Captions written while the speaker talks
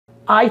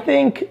I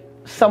think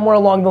somewhere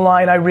along the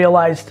line I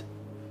realized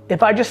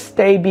if I just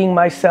stay being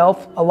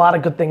myself, a lot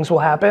of good things will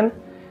happen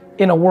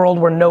in a world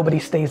where nobody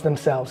stays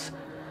themselves.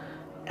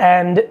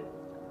 And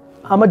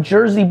I'm a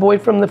Jersey boy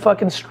from the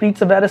fucking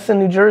streets of Edison,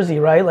 New Jersey,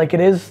 right? Like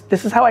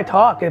this is how I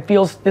talk. It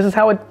feels, this is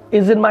how it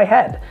is in my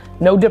head.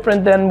 No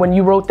different than when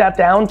you wrote that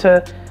down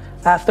to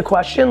ask the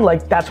question,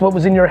 like that's what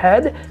was in your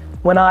head.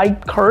 When I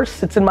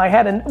curse, it's in my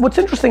head. And what's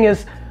interesting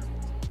is,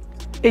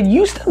 it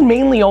used to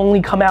mainly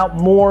only come out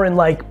more in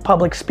like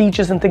public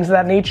speeches and things of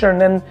that nature.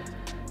 And then,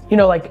 you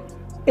know, like,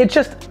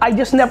 I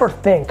just never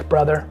think,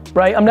 brother,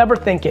 right? I'm never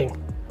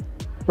thinking,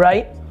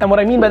 right? And what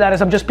I mean by that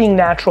is I'm just being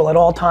natural at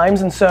all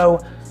times. And so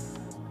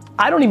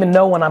I don't even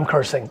know when I'm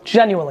cursing,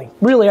 genuinely.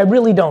 Really, I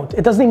really don't.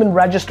 It doesn't even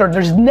register.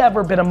 There's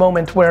never been a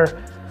moment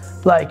where,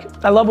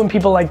 like, I love when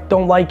people like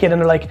don't like it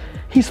and they're like,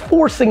 he's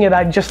forcing it.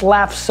 I just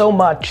laugh so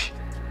much.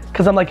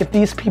 Cause I'm like, if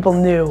these people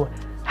knew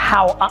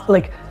how,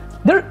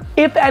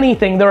 if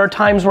anything, there are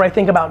times where I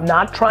think about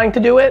not trying to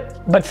do it,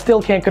 but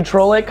still can't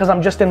control it because I'm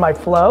just in my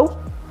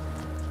flow.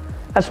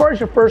 As far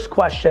as your first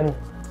question,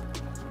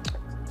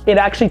 it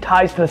actually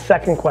ties to the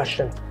second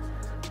question.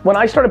 When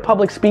I started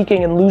public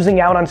speaking and losing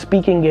out on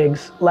speaking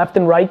gigs left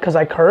and right because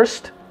I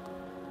cursed,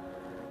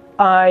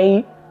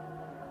 I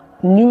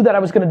knew that I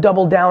was gonna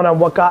double down on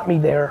what got me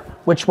there,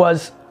 which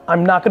was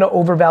I'm not gonna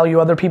overvalue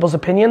other people's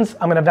opinions,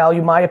 I'm gonna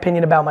value my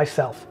opinion about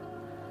myself.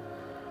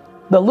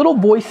 The little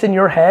voice in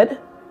your head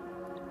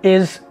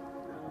is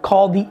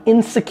called the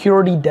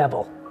insecurity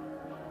devil.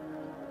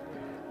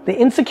 The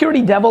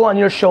insecurity devil on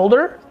your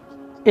shoulder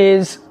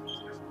is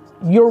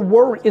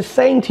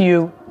saying to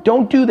you,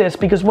 don't do this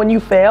because when you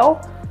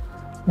fail,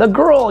 the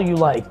girl you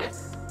like,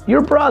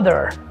 your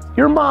brother,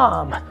 your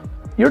mom,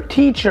 your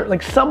teacher,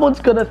 like someone's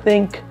gonna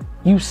think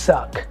you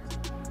suck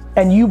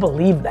and you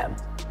believe them.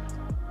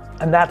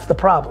 And that's the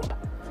problem.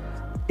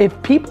 If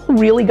people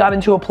really got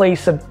into a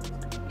place of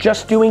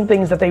just doing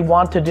things that they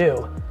want to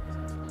do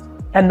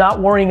and not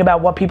worrying about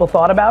what people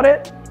thought about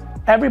it,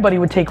 everybody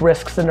would take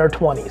risks in their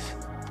 20s.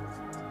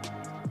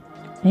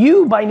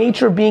 You, by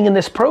nature of being in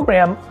this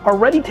program, are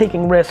already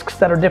taking risks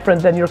that are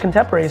different than your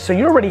contemporaries, so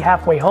you're already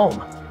halfway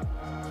home.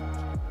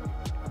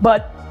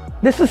 But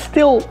this is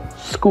still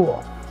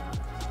school,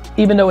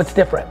 even though it's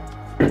different.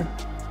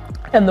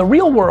 And the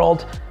real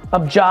world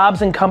of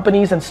jobs and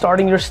companies and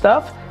starting your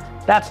stuff,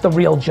 that's the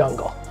real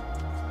jungle.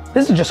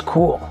 This is just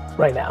cool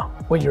right now,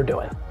 what you're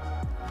doing.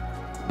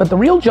 But the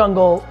real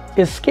jungle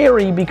is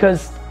scary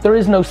because there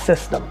is no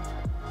system.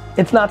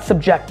 It's not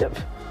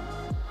subjective.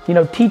 You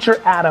know,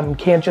 teacher Adam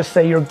can't just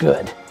say you're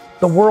good.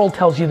 The world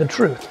tells you the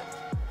truth.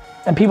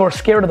 And people are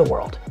scared of the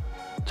world.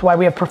 That's why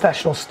we have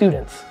professional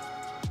students.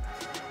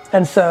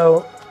 And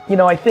so, you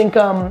know, I think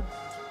the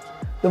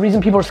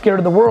reason people are scared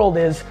of the world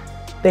is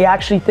they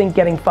actually think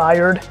getting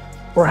fired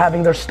or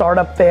having their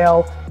startup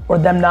fail or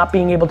them not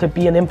being able to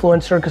be an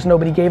influencer because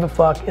nobody gave a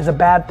fuck is a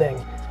bad thing,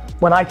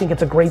 when I think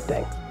it's a great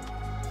thing.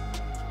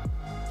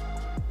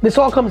 This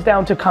all comes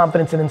down to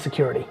confidence and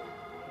insecurity.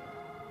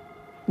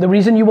 The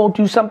reason you won't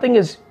do something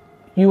is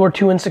you are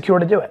too insecure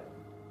to do it.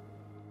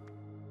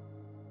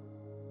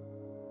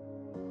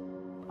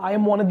 I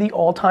am one of the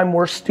all-time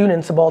worst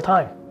students of all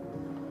time.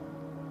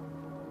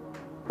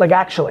 Like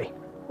actually.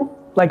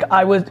 Like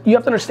you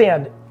have to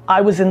understand,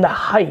 I was in the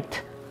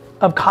height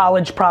of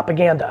college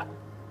propaganda.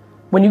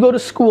 When you go to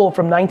school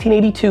from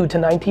 1982 to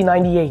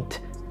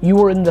 1998, you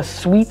were in the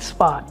sweet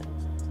spot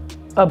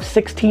of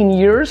 16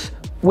 years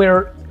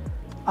where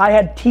I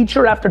had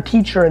teacher after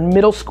teacher in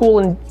middle school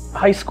and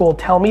high school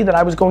tell me that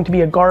I was going to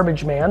be a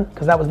garbage man,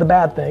 because that was the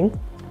bad thing.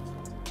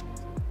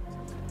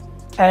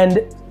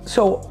 And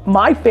so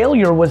my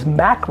failure was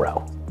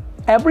macro.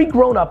 Every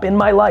grown-up in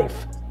my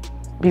life,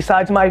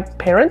 besides my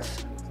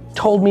parents,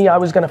 told me I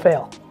was gonna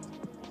fail.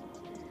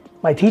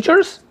 My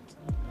teachers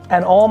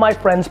and all my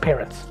friends'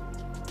 parents.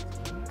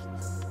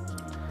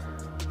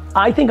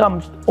 I think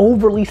I'm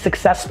overly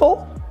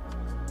successful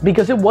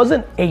because it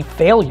wasn't a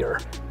failure.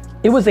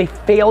 It was a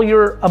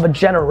failure of a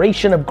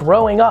generation of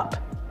growing up.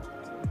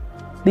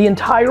 The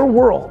entire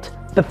world,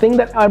 the thing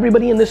that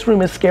everybody in this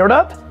room is scared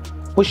of,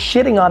 was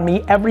shitting on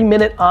me every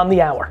minute on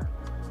the hour.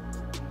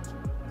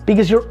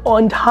 Because your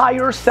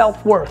entire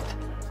self-worth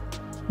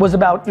was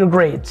about your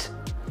grades.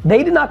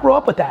 They did not grow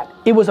up with that.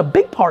 It was a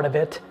big part of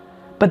it,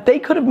 but they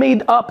could have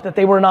made up that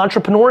they were an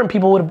entrepreneur and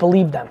people would have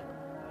believed them.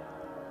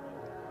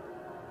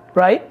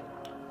 Right?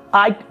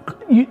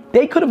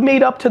 They could have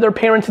made up to their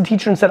parents and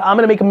teachers and said, I'm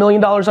gonna make $1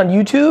 million on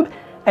YouTube,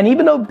 and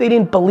even though they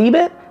didn't believe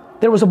it,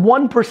 there was a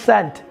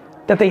 1%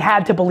 that they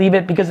had to believe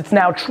it because it's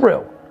now true.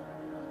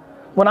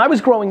 When I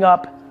was growing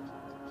up,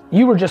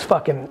 you were just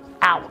fucking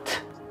out.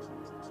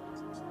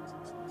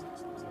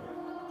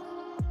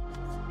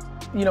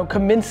 You know,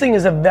 convincing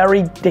is a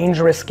very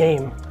dangerous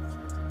game.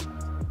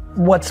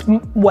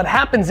 What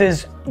happens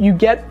is you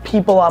get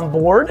people on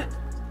board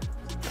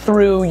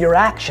through your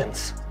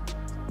actions.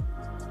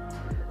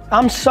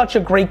 I'm such a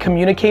great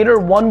communicator.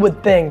 One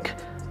would think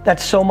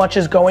that so much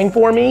is going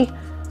for me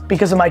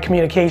because of my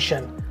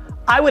communication.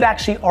 I would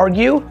actually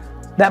argue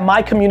that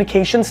my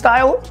communication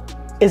style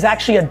is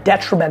actually a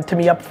detriment to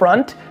me up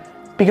front,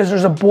 because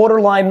there's a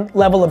borderline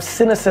level of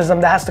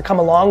cynicism that has to come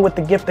along with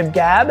the gift of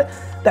gab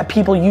that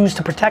people use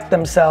to protect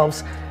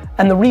themselves.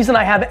 And the reason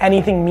I have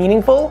anything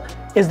meaningful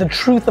is the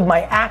truth of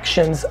my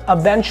actions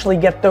eventually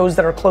get those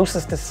that are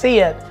closest to see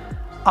it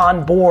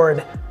on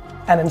board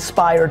and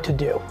inspired to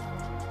do.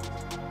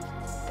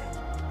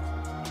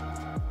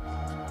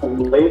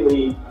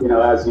 Lately,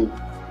 as you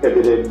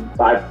pivoted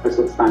 5 or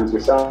 6 times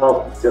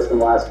yourself just in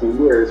the last few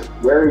years,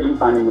 where are you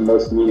finding the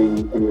most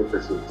meaning in your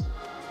pursuits?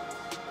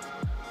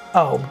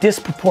 Oh,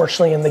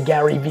 disproportionately in the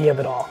Garyvee of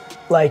it all.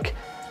 Like,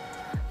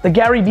 the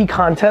Garyvee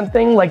content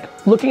thing, like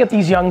looking at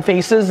these young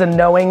faces and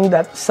knowing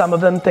that some of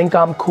them think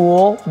I'm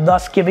cool,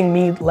 thus giving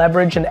me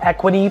leverage and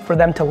equity for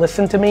them to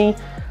listen to me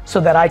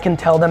so that I can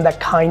tell them that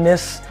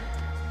kindness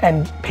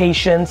and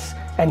patience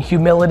and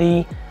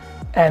humility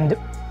and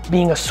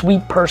being a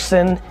sweet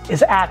person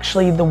is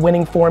actually the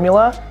winning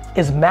formula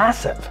is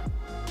massive.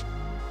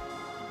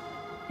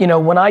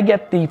 When I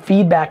get the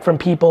feedback from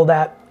people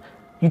that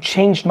you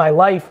changed my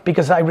life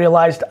because I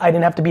realized I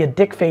didn't have to be a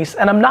dick face,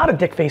 and I'm not a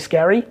dick face,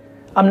 Gary.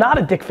 I'm not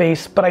a dick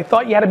face, but I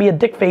thought you had to be a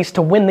dick face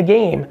to win the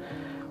game,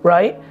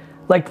 right?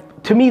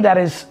 Like, to me, that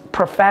is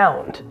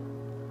profound.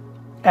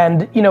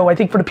 And, I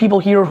think for the people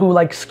here who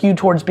like skew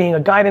towards being a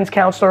guidance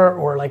counselor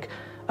or like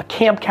a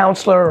camp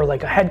counselor or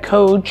like a head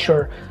coach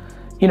or,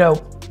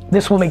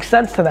 this will make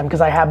sense to them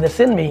because I have this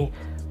in me.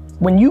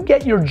 When you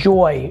get your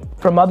joy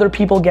from other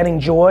people getting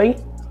joy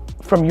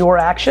from your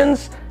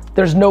actions,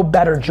 there's no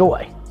better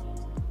joy.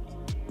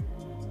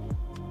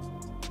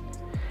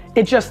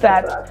 It's just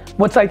that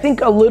what's I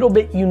think a little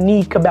bit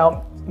unique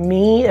about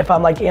me, if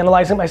I'm like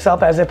analyzing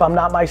myself as if I'm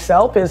not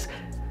myself, is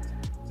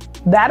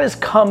that has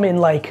come in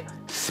like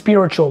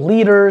spiritual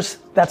leaders,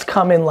 that's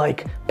come in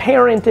like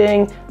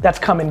parenting, that's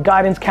come in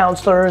guidance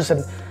counselors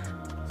and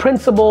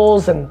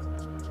principals, and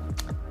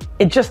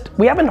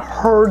we haven't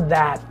heard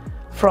that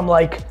from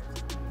like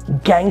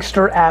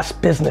gangster ass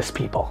business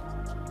people.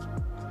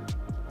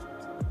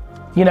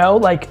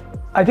 Like,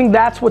 I think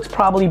that's what's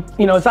probably,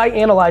 as I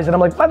analyze it, I'm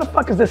like, why the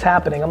fuck is this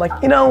happening? I'm like,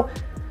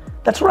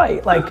 that's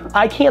right. Like,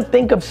 I can't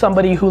think of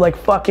somebody who like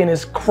fucking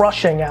is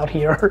crushing out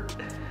here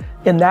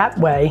in that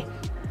way.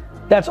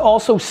 That's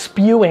also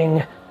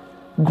spewing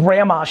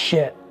grandma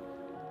shit.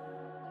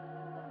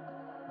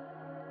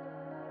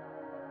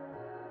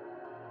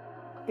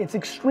 It's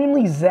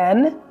extremely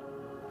zen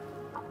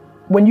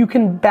when you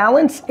can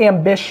balance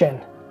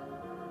ambition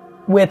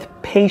with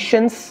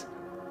patience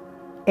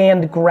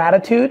and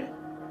gratitude.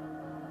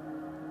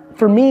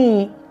 For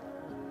me,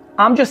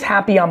 I'm just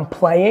happy I'm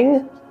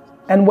playing,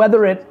 and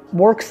whether it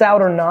works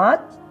out or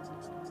not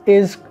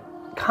is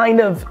kind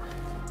of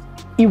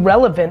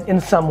irrelevant in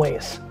some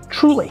ways,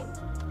 truly.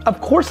 Of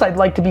course I'd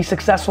like to be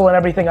successful in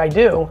everything I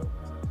do,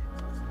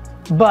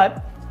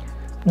 but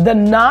the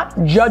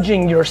not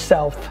judging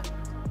yourself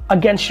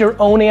against your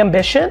own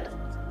ambition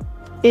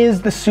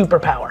is the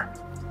superpower.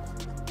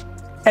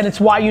 And it's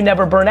why you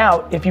never burn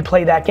out if you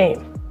play that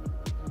game.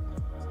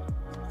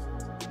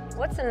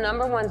 What's the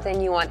number one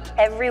thing you want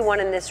everyone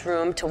in this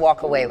room to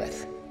walk away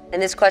with?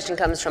 And this question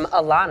comes from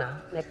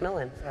Alana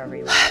McMillan, wherever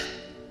you are.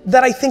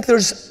 That I think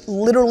there's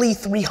literally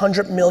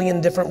 300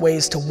 million different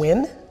ways to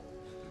win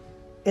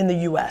in the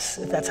US,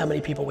 if that's how many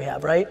people we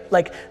have, right?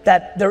 Like,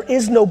 that there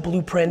is no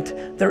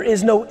blueprint, there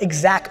is no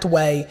exact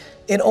way.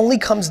 It only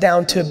comes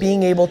down to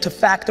being able to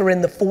factor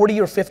in the 40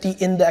 or 50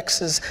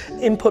 indexes,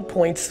 input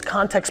points,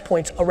 context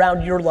points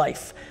around your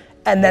life,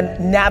 and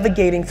then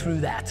navigating through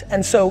that.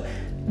 And so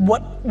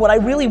what I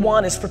really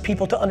want is for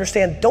people to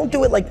understand, don't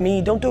do it like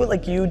me, don't do it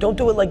like you, don't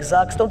do it like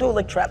Zucks, don't do it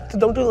like Trap,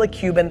 don't do it like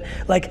Cuban.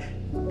 Like,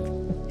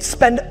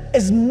 spend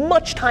as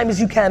much time as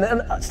you can.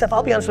 And Steph,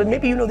 I'll be honest with you,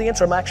 maybe you know the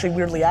answer, I'm actually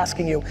weirdly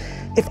asking you.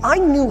 If I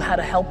knew how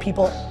to help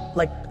people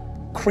like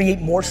create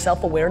more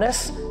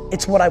self-awareness,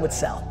 it's what I would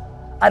sell.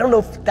 I don't know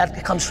if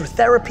that comes through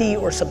therapy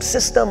or some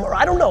system, or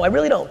I don't know, I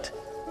really don't.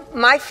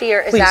 My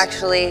fear is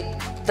actually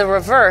the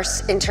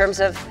reverse in terms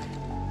of,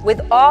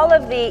 with all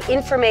of the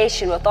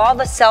information, with all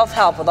the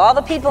self-help, with all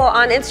the people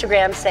on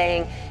Instagram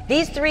saying,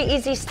 these 3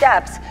 easy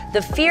steps,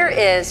 the fear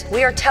is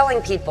we are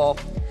telling people,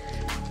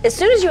 as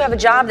soon as you have a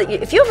job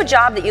if you have a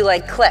job that you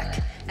like, click.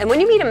 And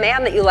when you meet a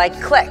man that you like,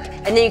 click.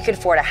 And then you could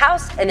afford a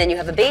house, and then you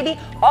have a baby.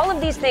 All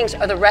of these things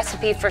are the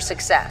recipe for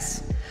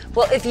success.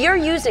 Well, if you're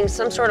using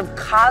some sort of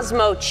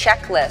Cosmo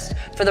checklist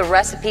for the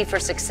recipe for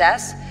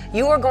success,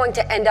 you are going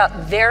to end up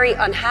very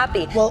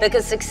unhappy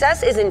because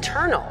success is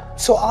internal.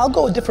 So I'll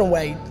go a different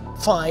way,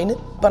 fine,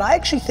 but I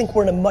actually think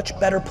we're in a much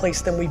better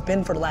place than we've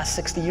been for the last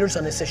 60 years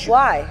on this issue.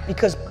 Why?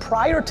 Because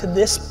prior to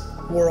this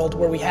world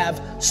where we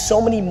have so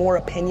many more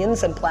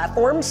opinions and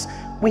platforms,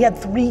 we had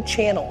 3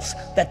 channels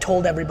that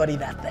told everybody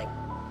that thing.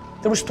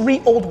 There was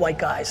 3 old white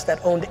guys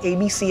that owned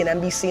ABC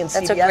and NBC and CBS.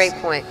 That's a great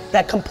point.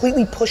 That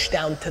completely pushed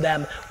down to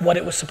them what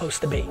it was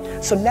supposed to be.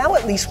 So now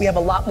at least we have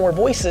a lot more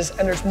voices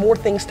and there's more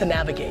things to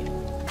navigate.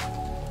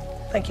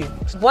 Thank you.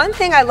 One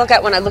thing I look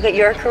at when I look at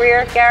your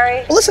career,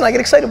 Gary. Well, listen, I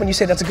get excited when you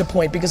say that's a good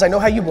point because I know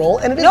how you roll,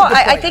 and it is no, a good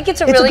point. I think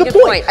it's a really good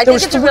point. I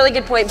think it's a really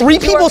good point. 3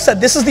 people said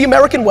this is the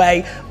American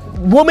way.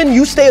 woman,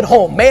 you stay at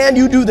home. Man,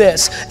 you do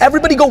this.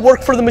 Everybody go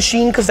work for the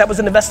machine, because that was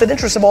an invested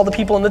interest of all the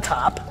people in the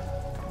top.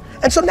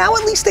 And so now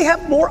at least they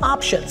have more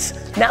options.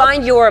 Now,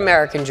 find your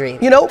American dream.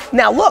 You know,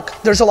 now look,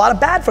 there's a lot of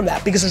bad from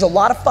that, because there's a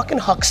lot of fucking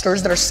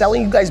hucksters that are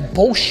selling you guys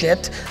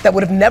bullshit that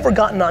would have never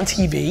gotten on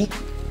TV,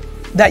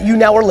 that you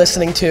now are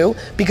listening to,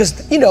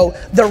 because, you know,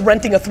 they're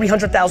renting a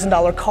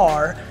 $300,000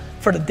 car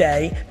for the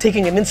day,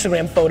 taking an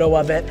Instagram photo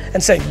of it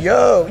and saying,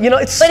 yo, you know,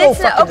 it's so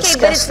fucking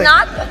disgusting. But it's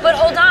not, but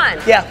hold on.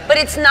 Yeah. But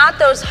it's not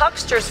those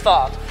hucksters'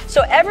 fault.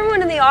 So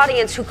everyone in the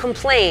audience who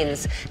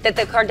complains that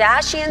the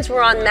Kardashians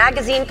were on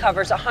magazine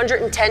covers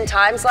 110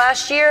 times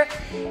last year,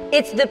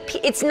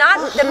 it's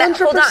not 100%.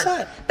 Hold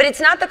on. But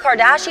it's not the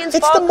Kardashians' fault.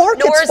 It's the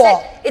market's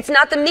fault. It's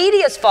not the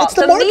media's fault. It's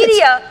the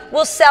media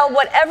will sell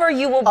whatever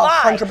you will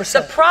buy. 100%.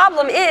 The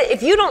problem is,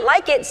 if you don't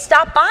like it,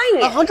 stop buying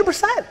it.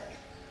 100%.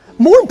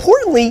 More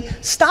importantly,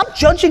 stop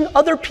judging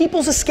other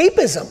people's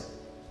escapism.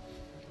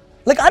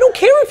 Like, I don't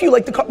care if you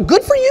like the car,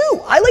 good for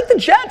you. I like the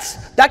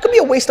Jets. That could be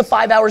a waste of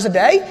 5 hours a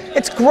day.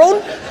 It's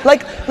grown,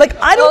 like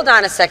I don't. Hold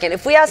on a second.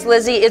 If we ask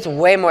Lizzie, it's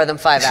way more than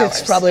 5 hours.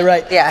 It's probably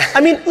right. Yeah.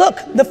 I mean, look,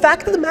 the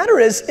fact of the matter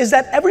is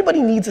that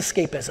everybody needs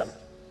escapism.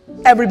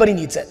 Everybody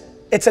needs it.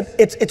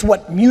 It's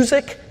what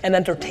music and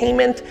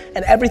entertainment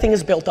and everything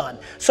is built on.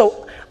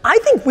 So I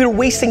think we're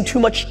wasting too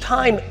much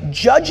time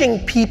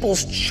judging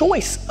people's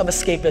choice of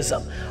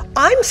escapism.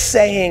 I'm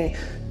saying,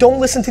 don't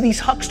listen to these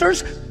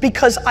hucksters,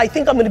 because I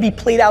think I'm gonna be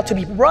played out to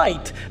be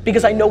right,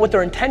 because I know what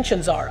their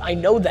intentions are. I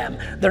know them.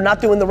 They're not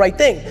doing the right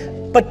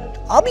thing. But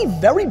I'll be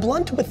very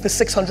blunt with the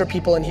 600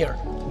 people in here.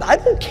 I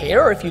don't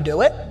care if you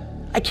do it.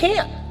 I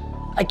can't.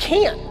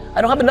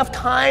 I don't have enough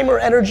time or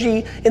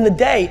energy in the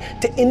day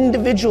to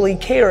individually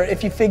care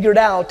if you figured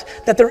out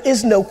that there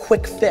is no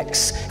quick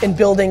fix in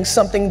building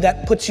something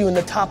that puts you in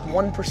the top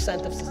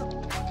 1% of society.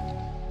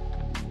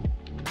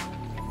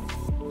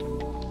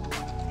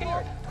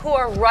 Who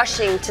are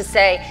rushing to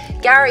say,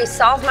 Gary,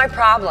 solve my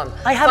problem.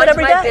 I have it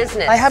every day.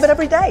 Business. I have it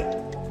every day.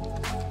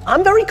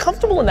 I'm very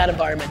comfortable in that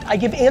environment. I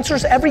give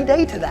answers every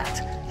day to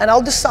that. And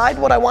I'll decide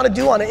what I want to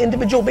do on an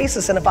individual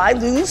basis. And if I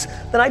lose,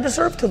 then I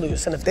deserve to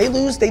lose. And if they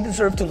lose, they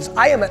deserve to lose.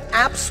 I am an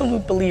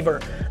absolute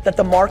believer that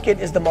the market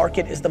is the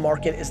market is the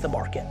market is the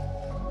market.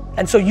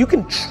 And so you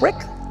can trick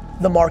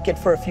the market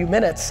for a few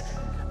minutes,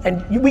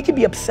 and we could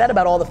be upset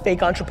about all the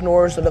fake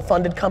entrepreneurs or the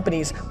funded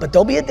companies, but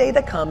there'll be a day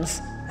that comes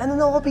and then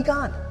they'll all be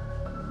gone.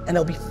 And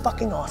it'll be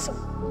fucking awesome.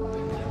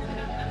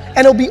 And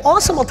it'll be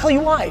awesome, I'll tell you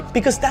why.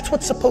 Because that's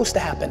what's supposed to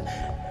happen.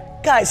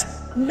 Guys,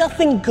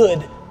 nothing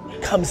good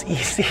comes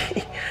easy.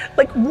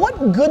 Like,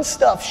 what good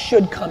stuff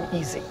should come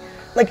easy?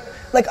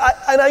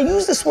 I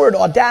use this word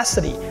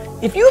audacity.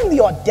 If you have the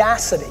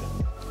audacity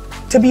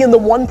to be in the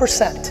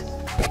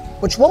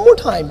 1%, which one more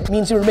time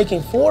means you were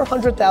making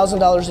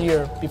 $400,000 a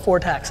year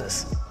before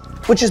taxes,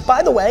 which is,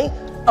 by the way,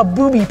 a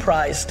booby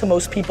prize to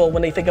most people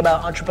when they think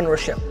about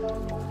entrepreneurship.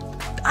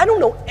 I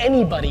don't know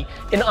anybody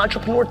in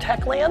entrepreneur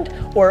tech land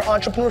or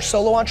entrepreneur,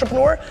 solo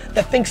entrepreneur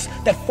that thinks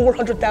that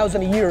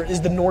 400,000 a year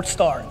is the North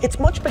Star. It's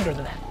much bigger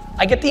than that.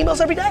 I get the emails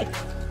every day.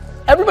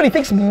 Everybody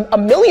thinks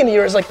 $1 million a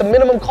year is like the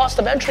minimum cost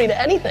of entry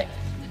to anything,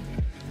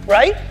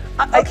 right?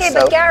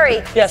 But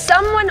Gary, yes.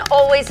 Someone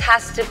always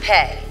has to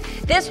pay.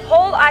 This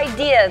whole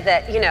idea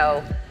that, you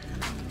know,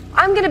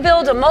 I'm gonna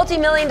build a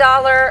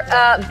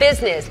multi-million-dollar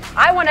business.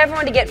 I want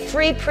everyone to get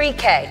free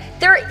pre-K.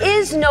 There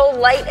is no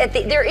light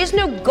there is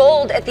no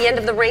gold at the end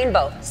of the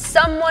rainbow.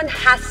 Someone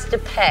has to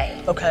pay.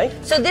 Okay.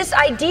 So this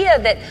idea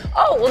that,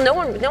 oh, well,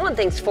 no one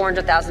thinks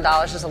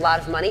 $400,000 is a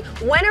lot of money.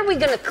 When are we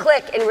gonna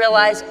click and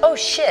realize, oh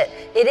shit,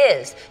 it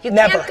is?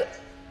 Never.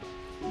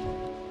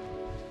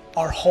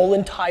 Our whole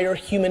entire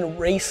human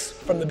race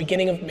from the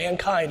beginning of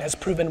mankind has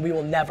proven we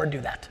will never do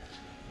that.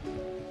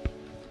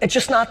 It's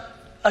just not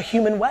a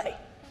human way.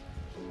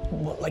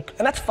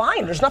 And that's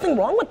fine. There's nothing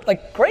wrong with,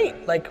 great.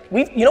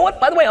 You know what?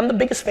 By the way, I'm the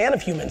biggest fan of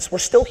humans. We're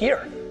still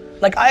here.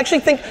 I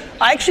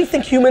actually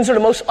think humans are the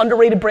most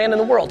underrated brand in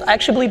the world. I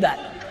actually believe that.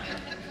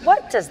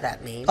 What does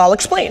that mean? I'll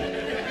explain.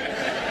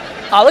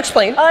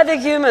 I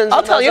think humans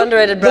are the most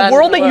underrated brand. The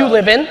world that you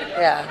live in,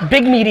 yeah.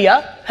 Big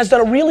media, has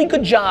done a really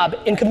good job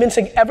in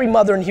convincing every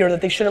mother in here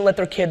that they shouldn't let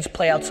their kids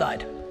play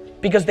outside.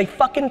 Because they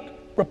fucking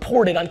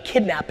reported on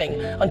kidnapping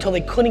until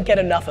they couldn't get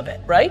enough of it,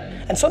 right?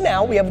 And so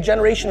now we have a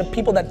generation of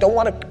people that don't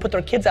want to put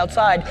their kids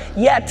outside,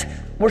 yet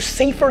we're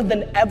safer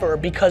than ever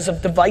because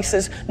of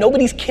devices.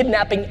 Nobody's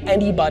kidnapping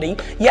anybody,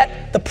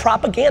 yet the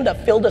propaganda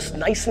filled us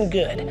nice and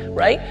good,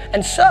 right?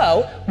 And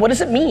so, what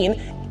does it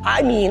mean?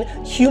 I mean,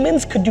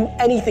 humans could do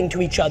anything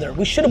to each other.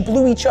 We should have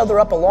blew each other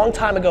up a long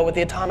time ago with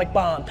the atomic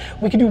bomb.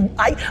 We could do,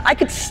 I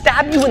could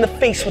stab you in the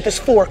face with this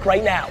fork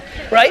right now,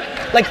 right?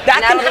 That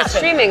can happen. Now it's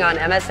streaming on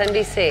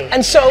MSNBC.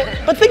 And so,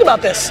 but think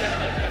about this.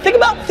 Think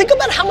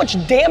about how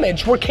much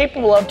damage we're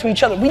capable of to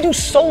each other. We do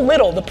so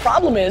little. The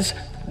problem is,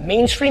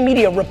 mainstream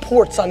media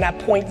reports on that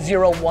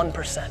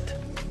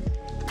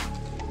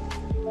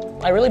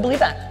 0.01%. I really believe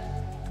that.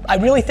 I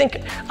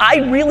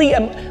really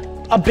am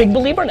a big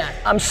believer in that.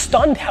 I'm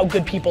stunned how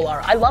good people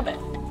are. I love it.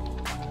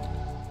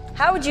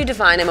 How would you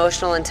define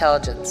emotional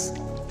intelligence?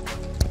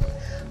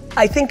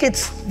 I think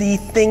it's the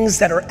things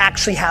that are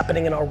actually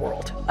happening in our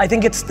world. I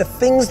think it's the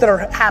things that are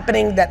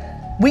happening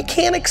that we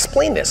can't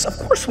explain this. Of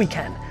course we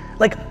can.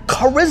 Like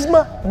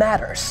charisma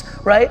matters,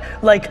 right?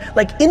 Like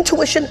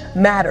intuition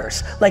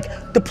matters.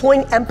 Like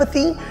deploying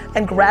empathy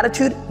and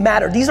gratitude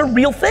matter. These are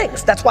real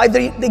things. That's why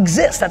they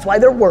exist. That's why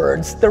they're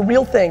words. They're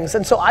real things.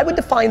 And so I would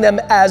define them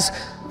as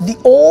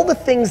all the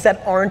things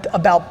that aren't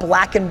about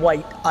black and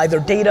white, either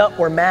data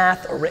or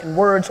math or written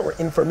words or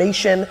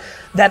information,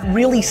 that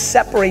really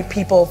separate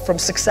people from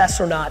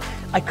success or not.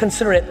 I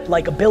consider it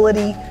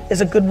likability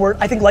is a good word.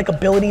 I think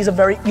likability is a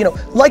very,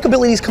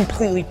 likability is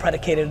completely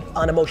predicated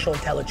on emotional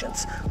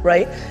intelligence,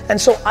 right?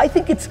 And so I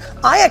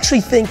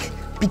actually think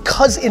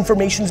because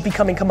information is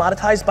becoming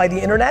commoditized by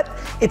the internet,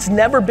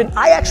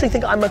 I actually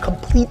think I'm a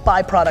complete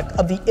byproduct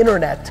of the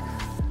internet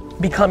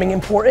becoming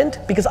important,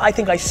 because I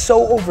think I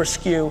so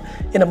overskew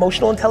in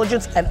emotional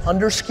intelligence and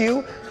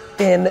underskew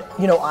in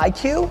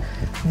IQ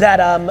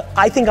that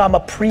I think I'm a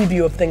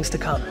preview of things to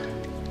come.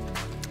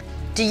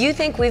 Do you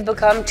think we've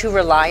become too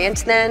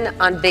reliant then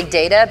on big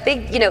data?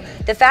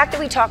 The fact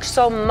that we talk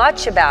so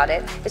much about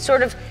it, it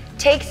sort of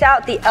takes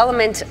out the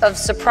element of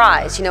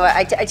surprise.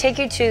 I take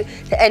you to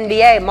the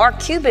NBA. Mark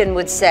Cuban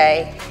would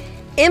say,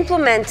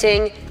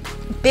 implementing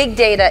big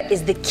data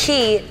is the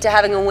key to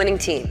having a winning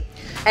team.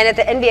 And at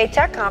the NBA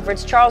Tech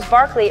Conference, Charles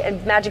Barkley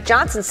and Magic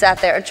Johnson sat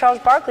there, and Charles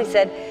Barkley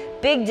said,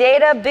 big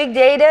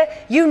data,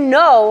 you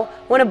know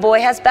when a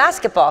boy has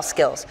basketball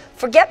skills.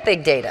 Forget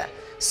big data.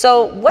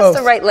 So what's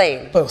the right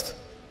lane? Both.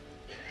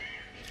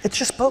 It's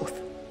just both,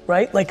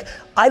 right? Like,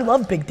 I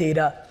love big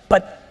data,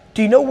 but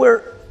do you know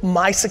where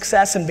my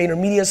success and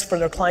VaynerMedia's for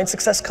their client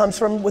success comes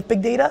from with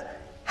big data?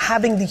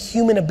 Having the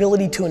human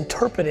ability to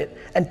interpret it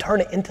and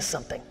turn it into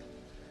something.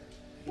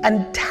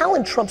 And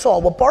talent trumps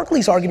all. What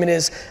Barkley's argument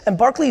is, and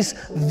Barkley's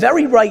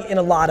very right in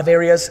a lot of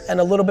areas and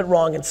a little bit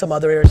wrong in some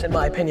other areas, in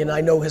my opinion.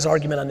 I know his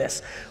argument on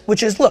this,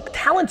 which is, look,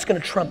 talent's gonna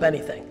trump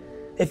anything.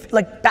 If,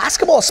 like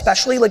basketball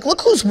especially, like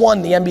look who's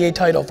won the NBA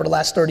title for the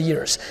last 30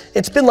 years.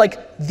 It's been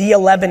like the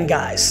 11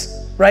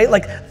 guys, right?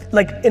 Like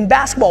in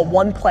basketball,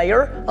 one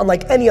player,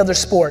 unlike any other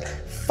sport,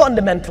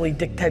 fundamentally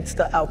dictates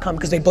the outcome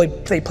because they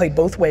play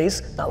both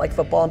ways, not like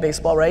football and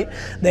baseball, right?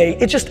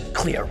 It's just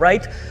clear,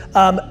 right?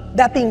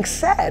 That being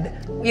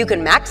said, you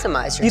can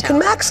maximize your talent. You can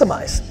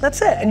maximize,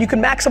 that's it. And you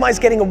can maximize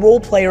getting a role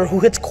player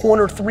who hits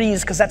corner threes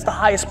because that's the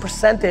highest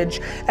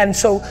percentage. And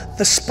so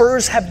the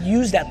Spurs have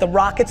used that, the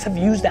Rockets have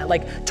used that,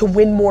 like to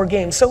win more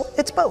games. So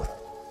it's both.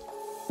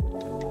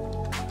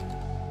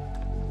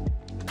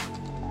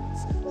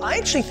 I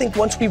actually think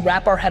once we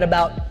wrap our head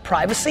about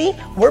privacy,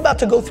 we're about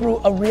to go through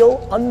a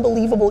real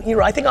unbelievable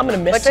era. I think I'm gonna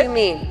miss it. What do you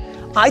mean?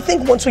 I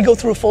think once we go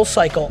through a full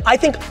cycle, I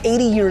think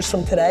 80 years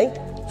from today,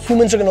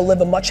 humans are gonna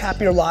live a much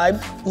happier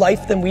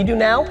life than we do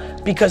now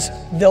because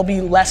there'll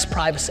be less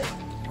privacy.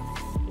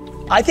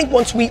 I think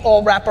once we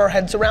all wrap our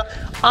heads around,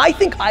 I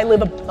think I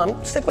live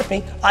stick with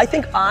me, I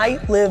think I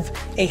live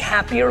a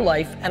happier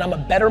life and I'm a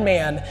better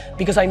man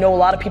because I know a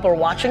lot of people are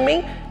watching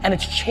me and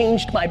it's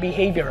changed my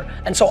behavior.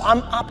 And so I'm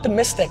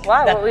optimistic.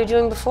 Why? What were you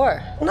doing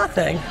before?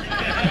 Nothing,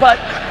 but.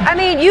 I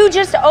mean, you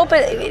just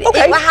open,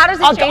 okay. How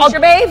does it change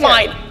your behavior?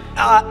 Fine.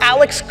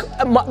 Alex,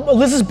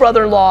 Liz's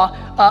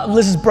brother-in-law,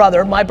 Liz's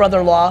brother, my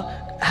brother-in-law,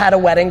 had a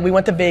wedding. We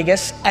went to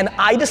Vegas, and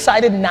I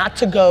decided not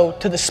to go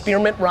to the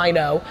Spearmint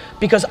Rhino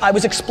because I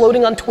was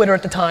exploding on Twitter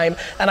at the time,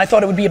 and I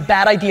thought it would be a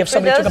bad idea if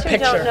somebody took a picture. For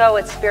those who don't know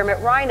what Spearmint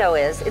Rhino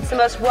is, it's the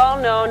most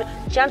well-known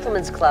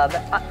gentleman's club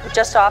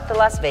just off the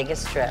Las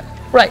Vegas Strip.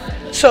 Right.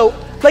 So,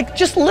 like,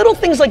 just little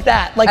things like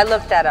that. Like I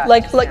looked that up.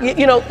 I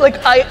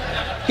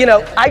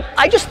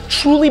just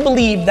truly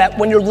believe that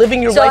when you're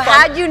living your life. So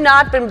had you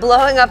not been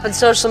blowing up on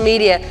social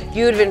media,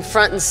 you would have been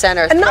front and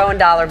center throwing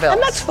dollar bills.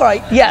 And that's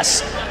right.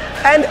 Yes.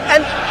 And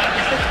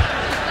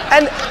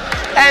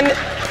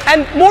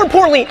more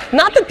importantly,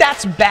 not that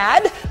that's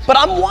bad, but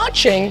I'm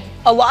watching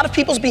a lot of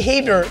people's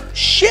behavior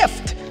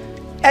shift.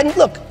 And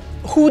look,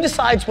 who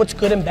decides what's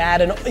good and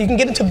bad? And you can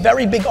get into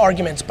very big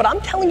arguments, but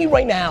I'm telling you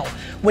right now,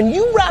 when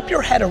you wrap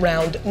your head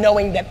around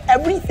knowing that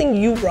everything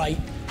you write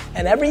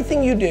and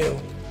everything you do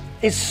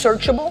is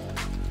searchable,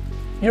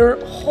 your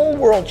whole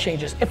world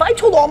changes. If I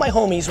told all my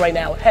homies right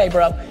now, hey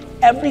bro,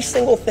 every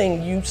single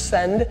thing you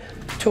send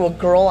to a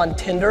girl on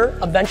Tinder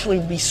eventually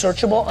be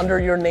searchable under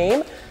your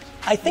name,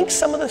 I think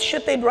some of the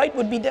shit they'd write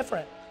would be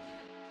different.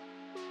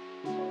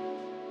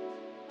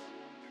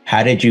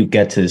 How did you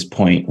get to this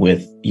point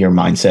with your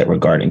mindset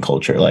regarding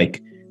culture?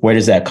 Like, where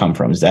does that come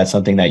from? Is that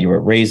something that you were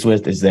raised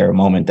with? Is there a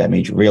moment that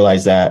made you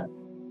realize that?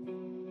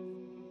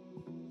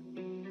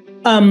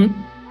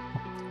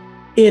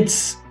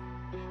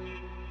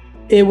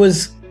 It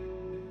was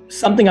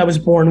something I was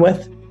born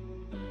with.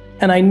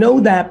 And I know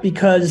that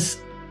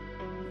because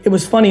it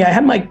was funny. I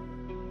had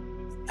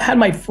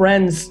my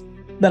friends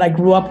that I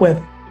grew up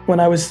with when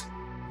I was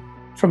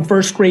from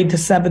 1st grade to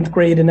 7th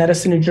grade in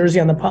Edison, New Jersey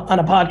on a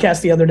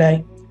podcast the other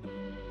day.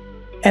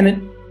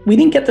 And we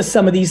didn't get to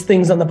some of these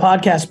things on the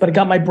podcast, but it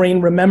got my brain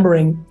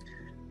remembering.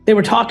 They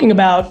were talking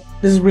about,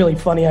 this is really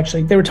funny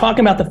actually, they were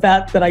talking about the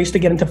fact that I used to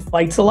get into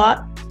fights a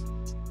lot.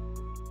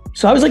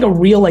 So I was like a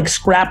real like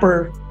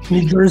scrapper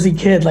New Jersey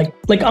kid, like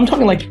I'm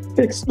talking like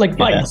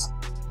fights.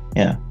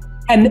 Yeah.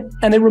 And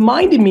it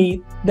reminded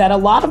me that a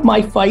lot of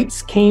my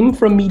fights came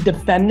from me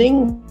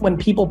defending when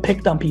people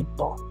picked on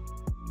people.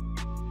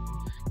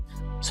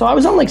 So I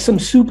was on like some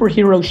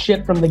superhero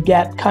shit from the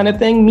get kind of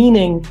thing,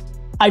 meaning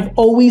I've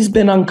always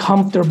been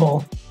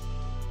uncomfortable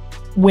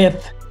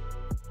with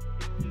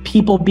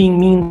people being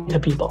mean to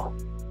people.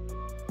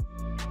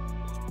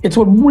 It's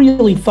what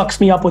really fucks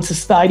me up with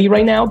society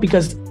right now,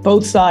 because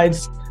both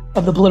sides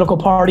of the political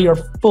party are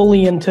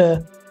fully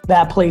into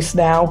that place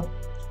now.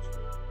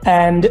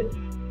 And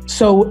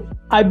so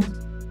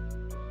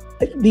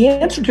the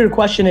answer to your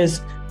question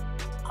is,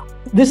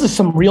 this is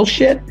some real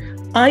shit.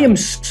 I am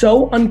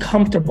so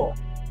uncomfortable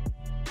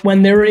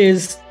when there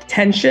is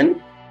tension.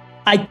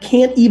 I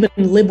can't even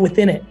live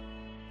within it.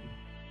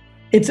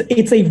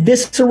 It's a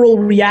visceral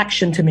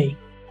reaction to me.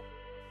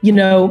 You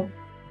know,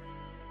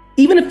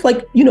 even if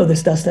like, you know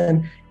this,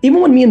 Dustin, even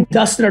when me and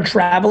Dustin are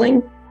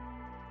traveling,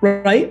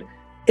 right?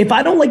 If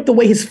I don't like the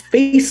way his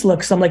face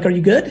looks, I'm like, are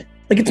you good?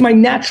 Like, it's my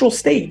natural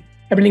state.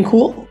 Everything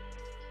cool?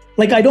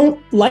 Like, I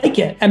don't like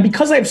it. And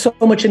because I have so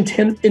much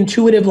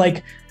intuitive,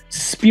 like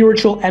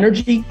spiritual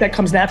energy that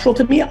comes natural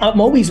to me, I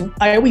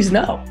always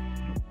know.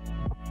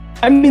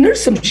 I mean,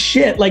 there's some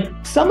shit, like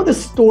some of the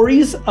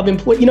stories of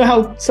employees, you know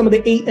how some of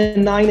the 8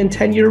 and 9 and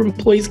 10-year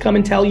employees come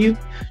and tell you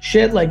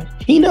shit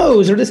like he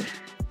knows or this,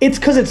 it's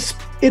because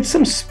it's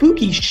some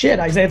spooky shit,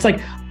 Isaiah. It's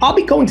like, I'll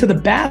be going to the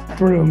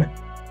bathroom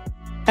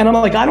and I'm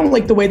like, I don't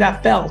like the way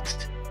that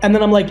felt. And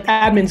then I'm like,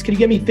 admins, can you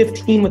get me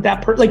 15 with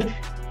that like,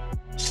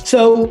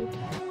 so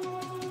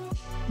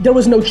there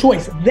was no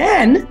choice.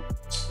 Then,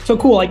 so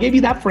cool, I gave you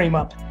that frame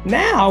up.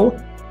 Now,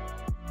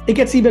 it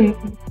gets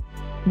even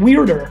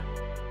weirder.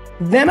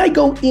 Then I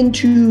go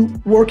into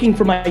working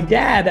for my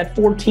dad at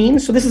 14.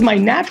 So this is my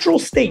natural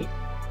state.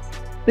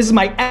 This is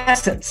my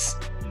essence.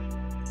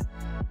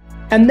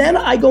 And then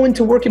I go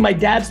into work in my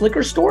dad's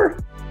liquor store,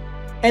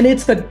 and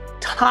it's a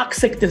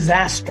toxic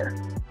disaster.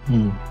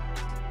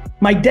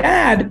 My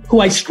dad,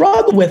 who I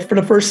struggled with for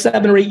the first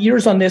 7 or 8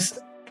 years on this,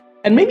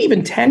 and maybe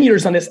even 10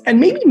 years on this, and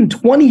maybe even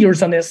 20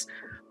 years on this,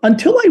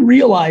 until I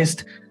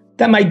realized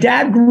that my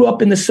dad grew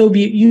up in the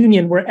Soviet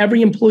Union where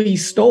every employee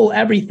stole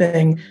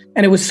everything,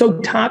 and it was so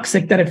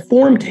toxic that it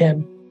formed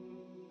him.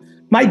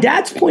 My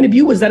dad's point of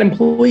view was that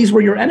employees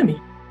were your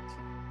enemy.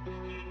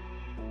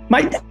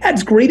 My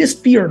dad's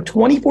greatest fear,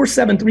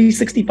 24/7,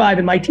 365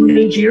 in my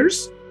teenage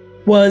years,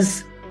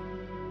 was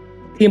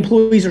the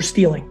employees are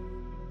stealing.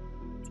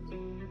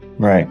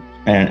 Right.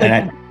 And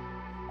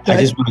I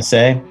just want to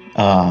say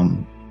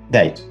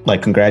that,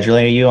 like,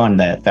 congratulating you on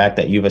that fact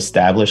that you've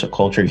established a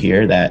culture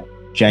here that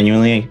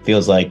genuinely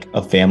feels like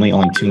a family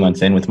only 2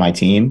 months in with my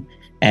team,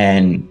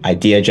 and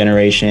idea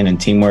generation and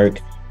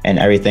teamwork and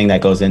everything that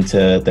goes into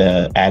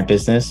the ad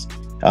business.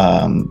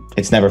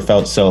 It's never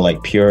felt so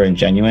like pure and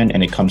genuine,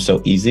 and it comes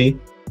so easy.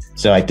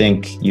 So I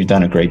think you've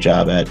done a great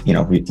job at, you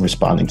know,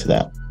 responding to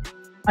that.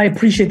 I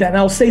appreciate that. And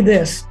I'll say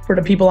this for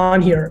the people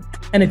on here.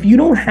 And if you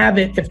don't have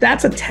it, if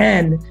that's a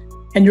 10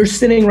 and you're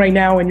sitting right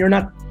now and you're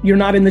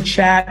not in the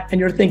chat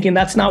and you're thinking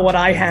that's not what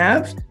I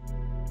have,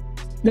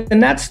 then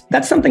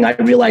that's something I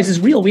realize is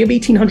real. We have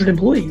 1,800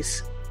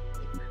 employees.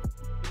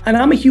 And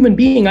I'm a human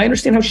being. I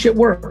understand how shit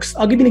works.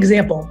 I'll give you an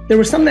example. There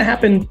was something that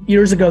happened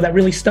years ago that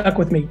really stuck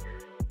with me.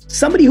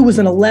 Somebody who was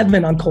an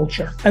 11 on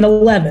culture, an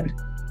 11,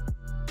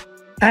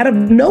 out of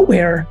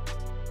nowhere,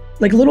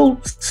 like little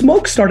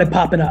smoke started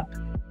popping up.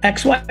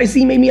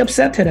 XYZ made me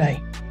upset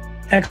today.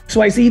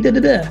 XYZ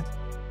da-da-da.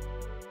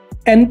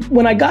 And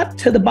when I got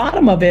to the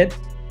bottom of it,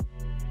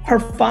 her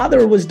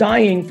father was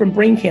dying from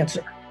brain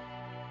cancer.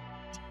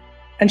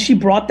 And she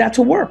brought that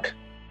to work.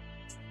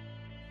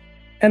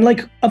 And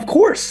like, of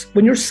course,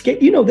 when you're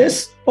scared, you know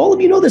this, all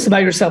of you know this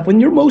about yourself. When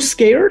you're most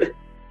scared,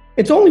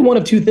 it's only one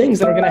of two things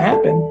that are gonna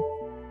happen.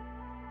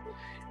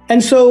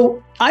 And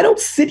so I don't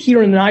sit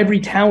here in an ivory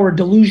tower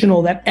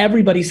delusional that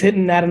everybody's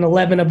hitting at an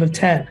 11 of a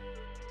 10.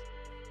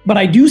 But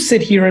I do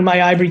sit here in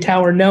my ivory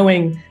tower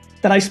knowing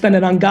that I spend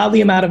an ungodly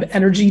amount of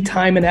energy,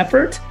 time, and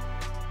effort,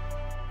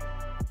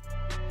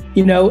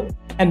 you know,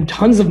 and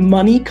tons of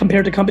money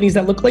compared to companies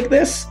that look like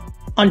this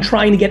on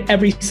trying to get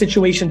every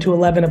situation to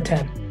 11 of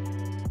 10.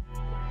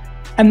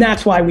 And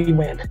that's why we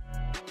win.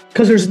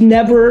 Because there's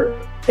never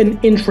an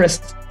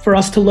interest for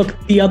us to look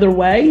the other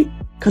way,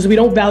 because we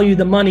don't value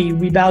the money,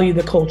 we value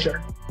the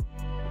culture.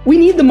 We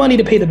need the money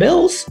to pay the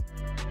bills.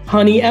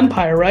 Honey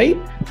empire, right?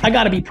 I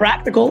gotta be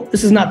practical.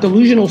 This is not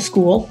delusional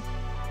school,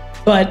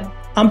 but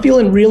I'm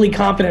feeling really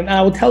confident. And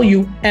I will tell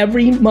you,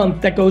 every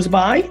month that goes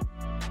by,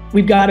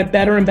 we've got it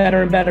better and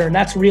better and better. And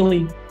that's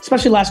really,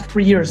 especially the last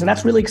 3 years, and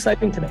that's really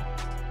exciting to me.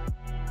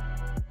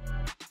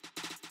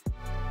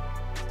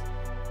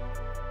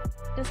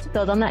 Just to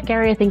build on that,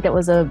 Gary, I think that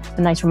was a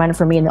nice reminder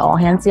for me in the all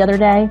hands the other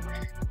day,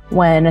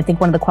 when I think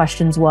one of the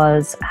questions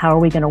was, how are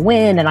we going to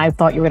win? And I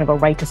thought you were going to go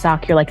right to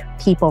SOC. You're like,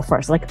 people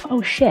first. Like,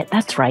 oh shit,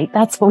 that's right.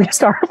 That's what we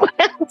started with.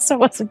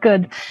 So it's a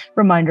good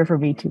reminder for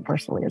me too,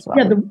 personally, as well.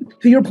 Yeah,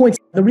 to your point,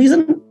 the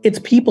reason it's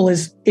people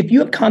is if you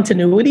have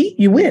continuity,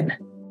 you win.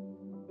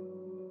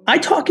 I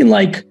talk in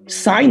like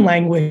sign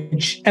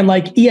language and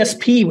like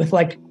ESP with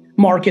like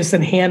Marcus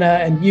and Hannah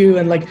and you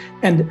and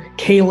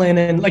Kaylin,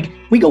 and like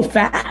we go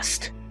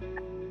fast.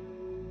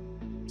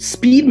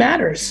 Speed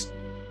matters.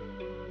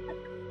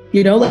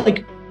 You know,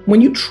 like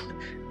when you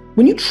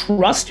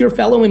trust your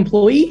fellow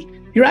employee,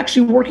 you're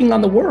actually working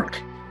on the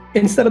work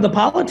instead of the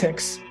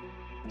politics.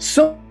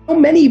 So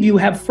many of you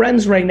have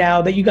friends right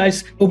now that you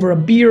guys over a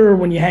beer or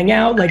when you hang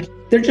out, like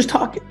they're just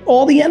talking,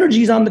 all the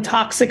energy's on the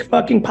toxic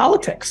fucking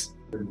politics.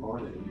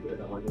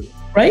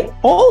 Right?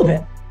 All of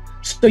it.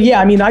 So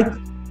yeah, I mean,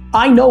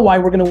 I know why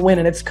we're gonna win,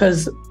 and it's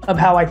because of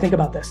how I think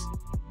about this.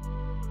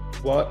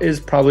 What is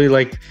probably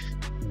like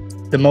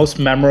the most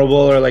memorable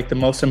or like the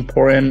most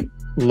important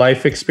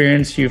life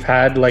experience you've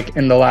had like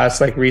in the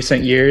last like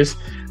recent years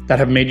that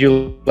have made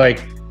you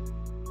like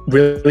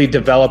really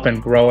develop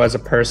and grow as a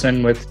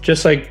person, with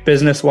just like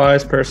business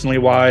wise, personally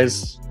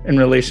wise, in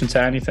relation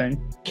to anything?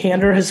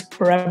 Candor has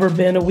forever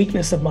been a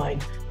weakness of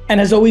mine and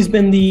has always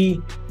been the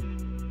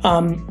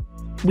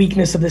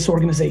weakness of this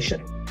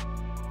organization.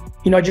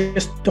 You know, I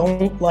just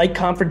don't like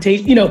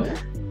confrontation. You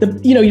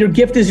know, your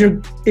gift is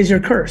your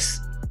curse.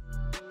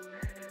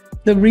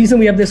 The reason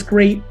we have this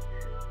great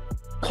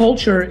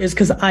culture is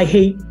because I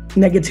hate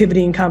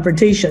negativity and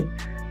confrontation.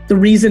 The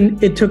reason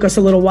it took us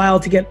a little while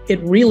to get it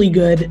really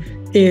good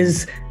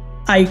is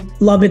I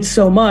love it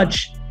so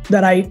much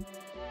that I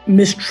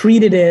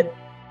mistreated it,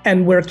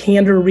 and where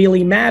candor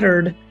really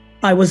mattered,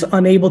 I was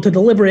unable to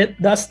deliver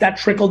it. Thus, that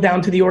trickled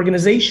down to the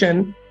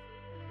organization.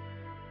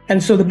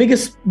 And so the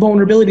biggest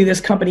vulnerability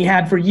this company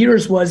had for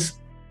years was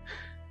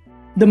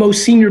the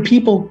most senior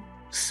people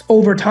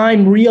over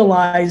time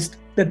realized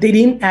that they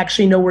didn't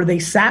actually know where they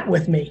sat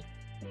with me.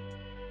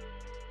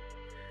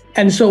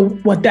 And so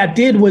what that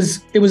did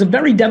was, it was a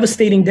very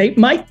devastating day.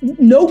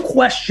 No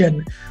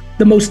question,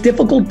 the most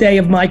difficult day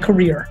of my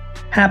career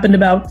happened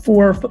about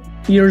 4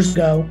 years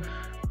ago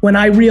when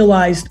I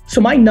realized,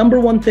 so my number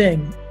one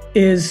thing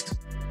is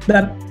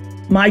that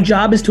my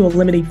job is to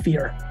eliminate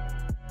fear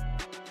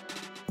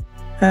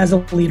as a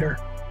leader.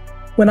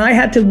 When I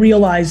had to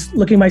realize,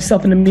 looking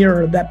myself in the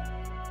mirror, that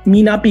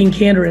me not being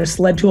candorous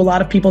led to a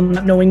lot of people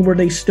not knowing where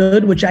they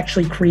stood, which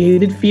actually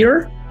created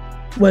fear,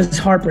 was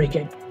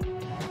heartbreaking.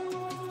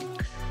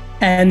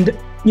 And,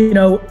 you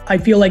know, I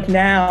feel like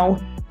now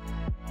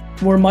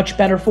we're much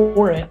better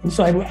for it. And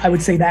so I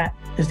would say that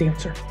is the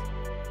answer.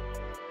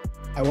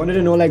 I wanted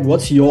to know, like,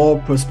 what's your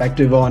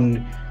perspective on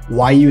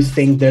why you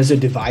think there's a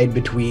divide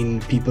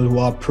between people who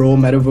are pro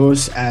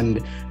metaverse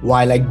and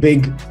why like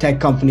big tech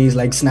companies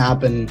like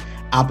Snap and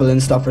Apple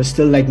and stuff are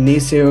still like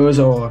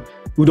naysayers, or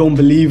who don't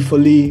believe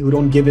fully, who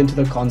don't give into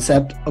the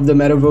concept of the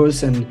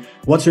metaverse, and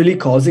what's really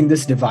causing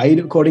this divide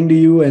according to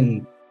you?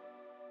 And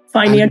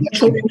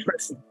financial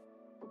interest.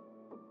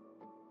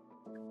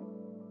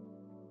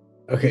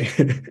 Okay.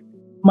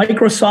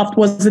 Microsoft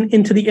wasn't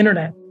into the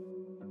internet.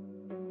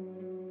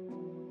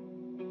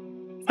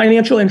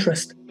 Financial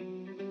interest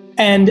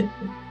and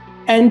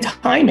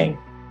timing.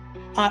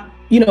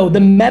 You know, the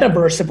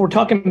metaverse, if we're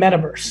talking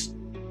metaverse,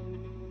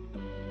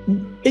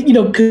 you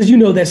know, because you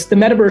know this, the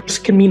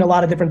metaverse can mean a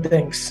lot of different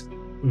things.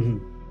 Mm-hmm.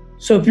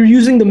 So if you're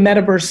using the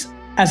metaverse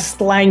as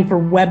slang for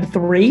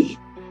Web3,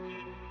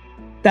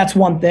 that's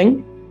one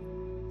thing,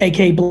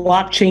 aka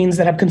blockchains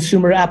that have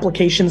consumer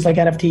applications like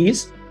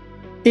NFTs.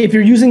 If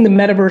you're using the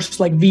metaverse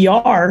like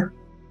VR,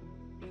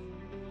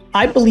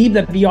 I believe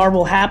that VR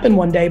will happen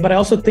one day, but I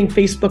also think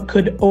Facebook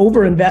could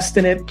overinvest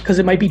in it because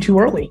it might be too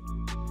early.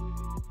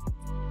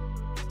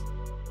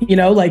 You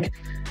know, like,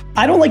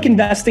 I don't like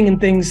investing in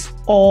things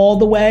all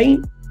the way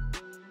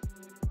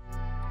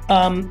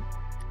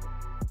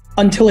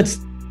until it's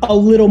a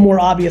little more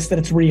obvious that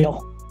it's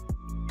real.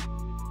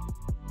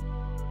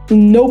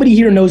 Nobody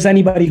here knows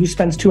anybody who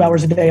spends 2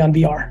 hours a day on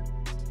VR.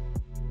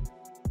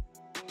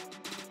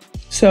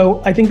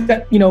 So I think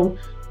that, you know,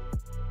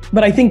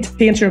 but I think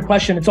to answer your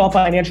question, it's all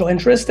financial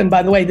interest. And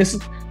by the way, this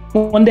is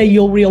one day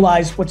you'll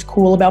realize what's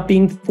cool about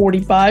being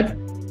 45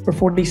 or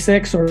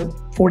 46 or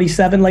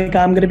 47, like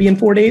I'm going to be in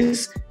 4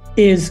 days,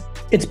 is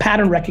it's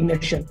pattern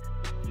recognition.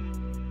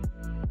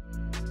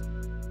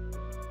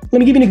 Let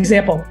me give you an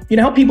example. You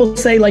know how people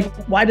say, like,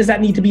 why does that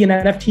need to be an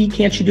NFT?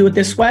 Can't you do it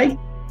this way?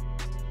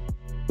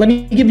 Let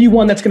me give you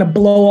one that's going to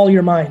blow all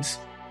your minds.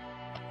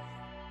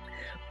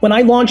 When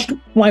I launched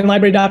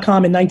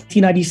WineLibrary.com in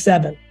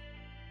 1997,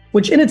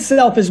 which in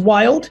itself is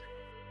wild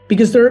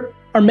because there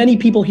are many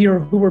people here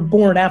who were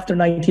born after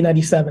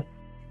 1997.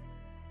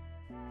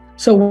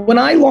 So when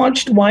I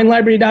launched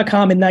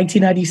WineLibrary.com in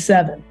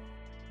 1997,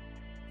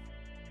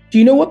 do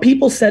you know what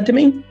people said to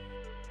me?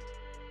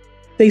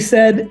 They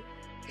said,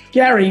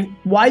 Gary,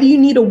 why do you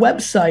need a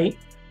website?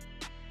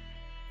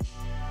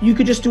 You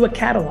could just do a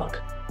catalog.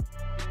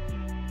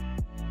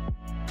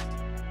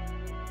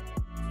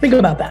 Think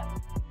about that.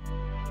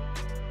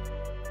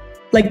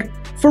 Like,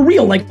 for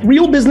real, like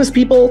real business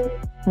people,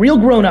 real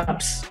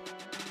grown-ups.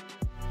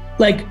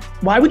 Like,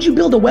 why would you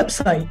build a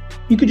website?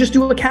 You could just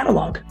do a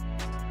catalog.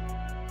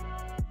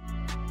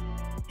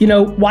 You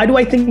know, why do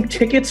I think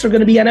tickets are going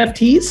to be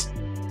NFTs?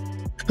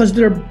 Because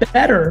they're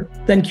better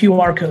than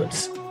QR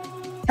codes.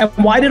 And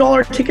why did all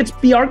our tickets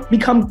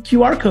become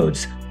QR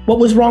codes? What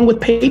was wrong with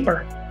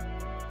paper?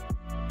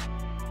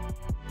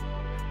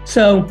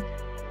 So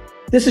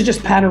this is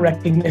just pattern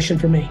recognition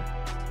for me.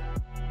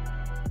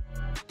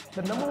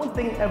 The number one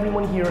thing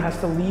everyone here has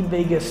to leave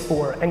Vegas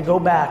for and go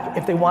back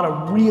if they want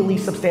to really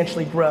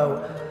substantially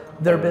grow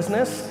their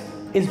business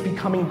is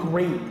becoming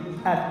great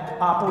at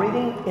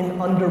operating in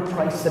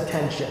underpriced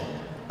attention.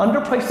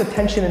 Underpriced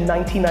attention in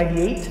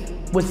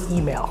 1998 was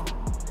email.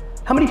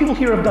 How many people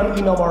here have done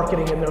email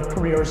marketing in their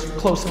careers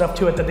close enough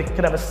to it that they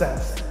could have a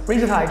sense?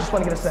 Raise it high, I just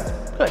want to get a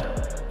sense.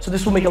 Good. So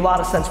this will make a lot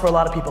of sense for a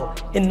lot of people.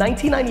 In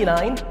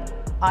 1999,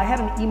 I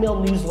had an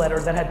email newsletter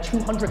that had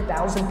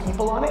 200,000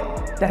 people on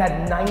it that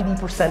had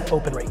 90%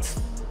 open rates.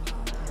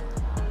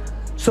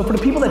 So for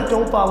the people that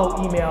don't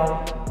follow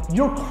email,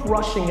 you're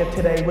crushing it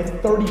today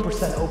with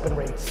 30% open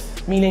rates.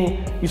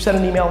 Meaning you send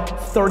an email,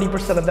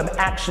 30% of them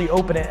actually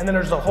open it, and then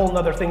there's a whole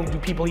nother thing, do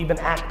people even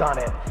act on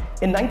it?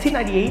 In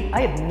 1998,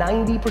 I had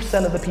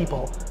 90% of the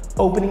people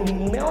opening the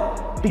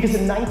email because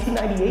in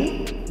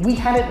 1998, we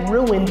hadn't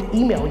ruined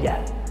email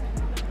yet.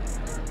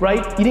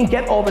 Right? You didn't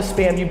get all the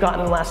spam you've gotten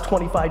in the last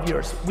 25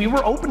 years. We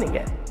were opening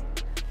it.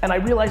 And I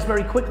realized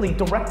very quickly,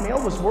 direct mail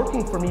was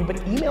working for me,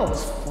 but email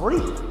was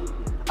free.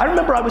 I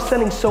remember I was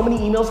sending so many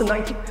emails in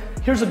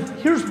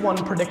here's one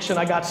prediction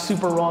I got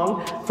super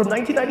wrong. From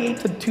 1998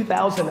 to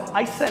 2000,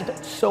 I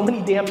sent so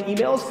many damn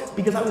emails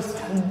because I was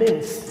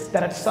convinced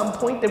that at some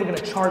point they were gonna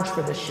charge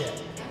for this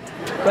shit.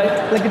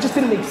 Right? Like it just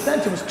didn't make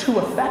sense, it was too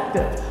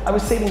effective. I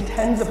was saving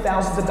tens of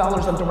thousands of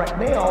dollars on direct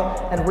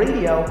mail and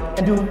radio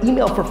and doing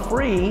email for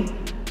free,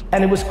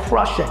 and it was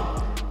crushing.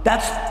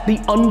 That's the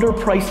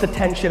underpriced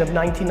attention of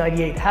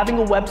 1998. Having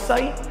a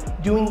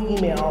website, doing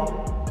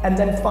email, and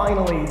then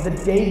finally, the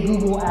day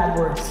Google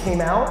AdWords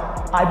came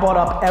out, I bought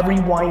up every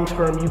wine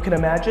term you can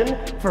imagine.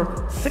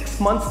 For 6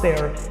 months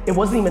there, it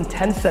wasn't even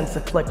 10 cents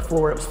a click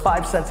for, it was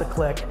 5 cents a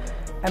click,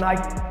 and I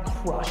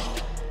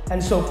crushed.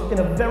 And so in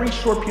a very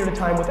short period of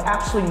time with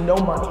absolutely no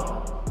money,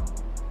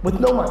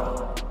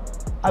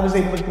 I was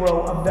able to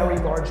grow a very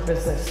large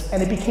business,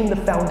 and it became the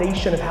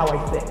foundation of how I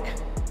think.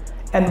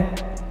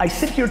 And I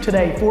sit here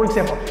today, for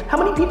example,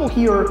 how many people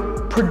here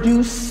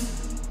produce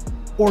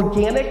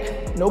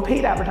organic, no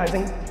paid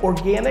advertising,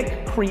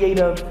 organic,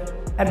 creative,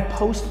 and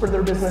post for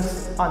their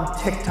business on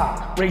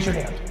TikTok? Raise your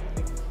hand.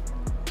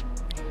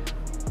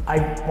 I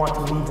want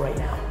to leave right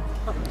now.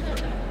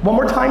 One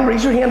more time,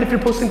 raise your hand if you're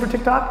posting for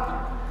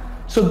TikTok.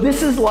 So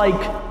this is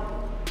like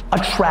a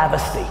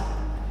travesty.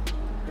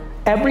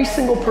 Every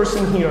single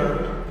person here,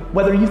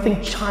 whether you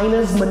think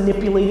China's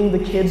manipulating the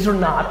kids or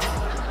not,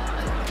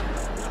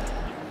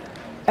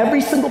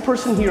 every single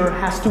person here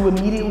has to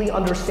immediately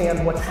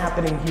understand what's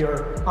happening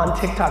here on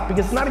TikTok,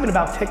 because it's not even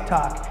about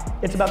TikTok,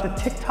 it's about the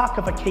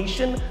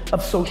TikTokification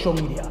of social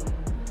media.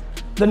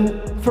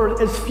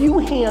 For as few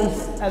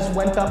hands as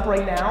went up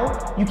right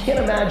now, you can't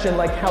imagine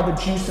like how the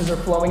juices are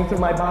flowing through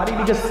my body,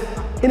 because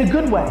in a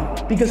good way,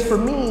 because for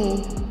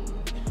me,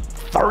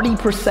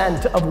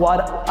 30% of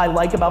what I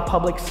like about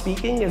public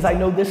speaking is I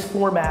know this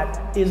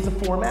format is the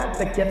format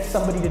that gets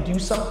somebody to do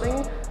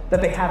something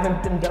that they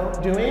haven't been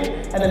doing,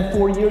 and then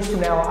 4 years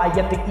from now, I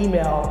get the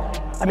email.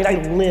 I mean, I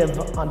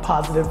live on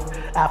positive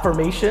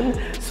affirmation,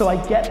 so I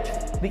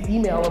get the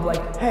email of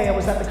like, hey, I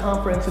was at the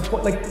conference,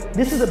 like,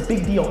 this is a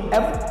big deal.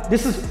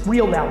 This is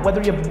real now,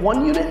 whether you have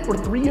 1 unit or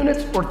 3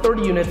 units or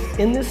 30 units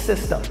in this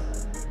system.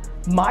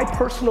 My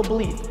personal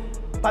belief,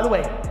 by the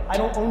way, I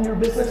don't own your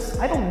business,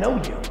 I don't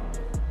know you.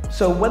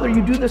 So whether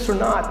you do this or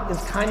not is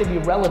kind of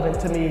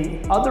irrelevant to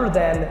me, other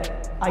than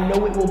I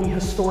know it will be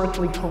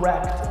historically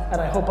correct, and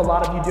I hope a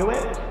lot of you do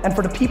it. And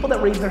for the people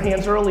that raised their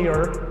hands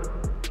earlier,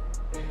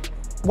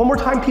 one more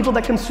time, people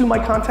that consume my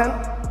content.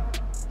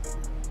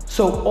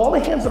 So all the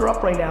hands that are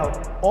up right now,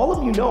 all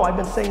of you know I've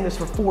been saying this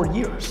for 4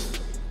 years.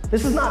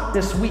 This is not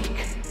this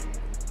week.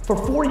 For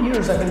 4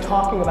 years I've been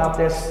talking about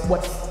this.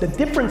 What's the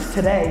difference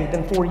today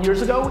than 4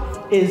 years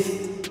ago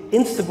is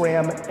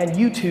Instagram and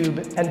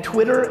YouTube and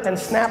Twitter and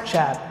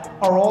Snapchat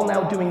are all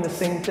now doing the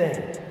same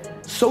thing.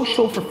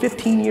 Social for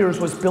 15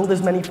 years was build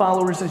as many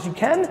followers as you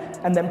can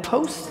and then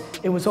post.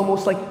 It was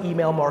almost like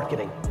email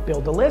marketing.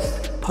 Build a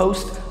list,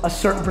 post, a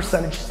certain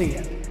percentage see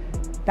it.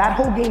 That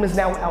whole game is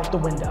now out the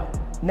window.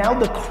 Now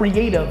the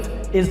creative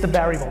is the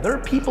variable. There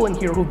are people in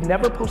here who've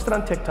never posted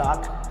on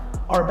TikTok,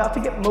 are about to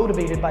get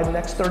motivated by the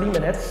next 30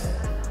 minutes,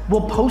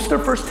 will post their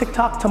first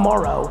TikTok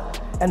tomorrow,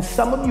 and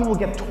some of you will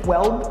get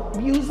 12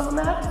 views on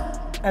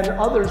that, and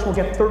others will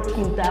get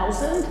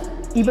 13,000,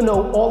 even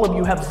though all of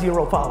you have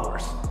 0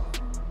 followers.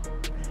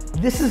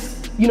 This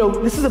is,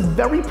 this is a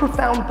very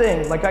profound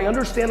thing. Like, I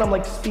understand I'm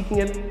like speaking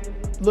it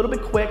a little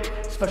bit quick,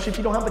 especially if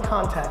you don't have the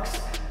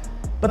context.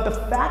 But the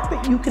fact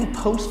that you can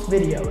post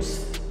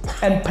videos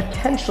and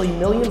potentially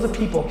millions of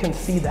people can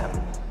see them,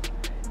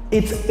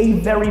 it's a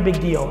very big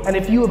deal. And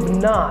if you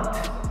have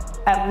not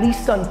at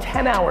least done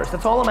 10 hours,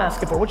 that's all I'm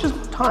asking for, which is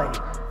time.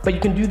 But you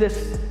can do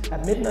this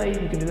at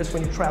midnight, you can do this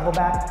when you travel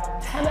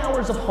back. 10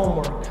 hours of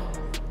homework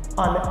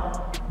on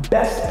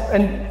best,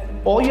 and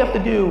all you have to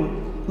do,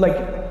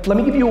 like, let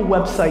me give you a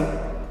website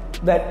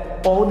that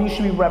that all of you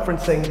should be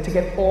referencing to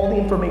get all the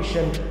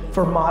information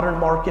for modern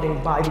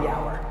marketing by the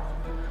hour.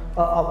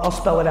 I'll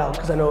spell it out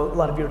because I know a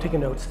lot of you are taking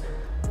notes.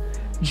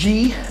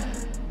 GOOGLE.com.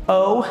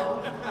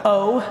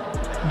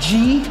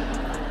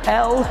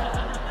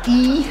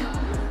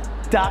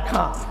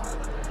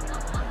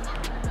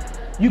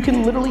 You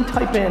can literally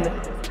type in,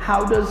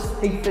 how does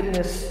a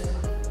fitness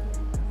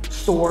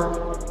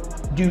store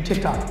do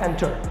TikTok?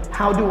 Enter.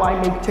 How do I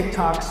make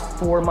TikToks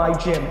for my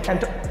gym?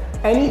 Enter.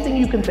 Anything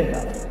you can think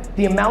of.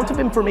 The amount of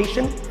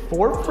information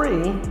for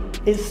free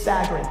is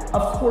staggering.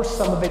 Of course,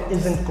 some of it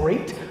isn't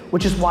great,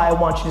 which is why I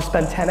want you to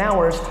spend 10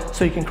 hours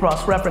so you can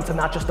cross-reference and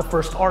not just the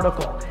first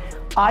article.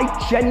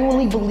 I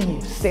genuinely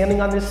believe, standing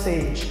on this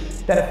stage,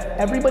 that if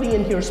everybody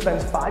in here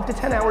spends 5 to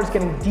 10 hours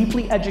getting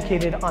deeply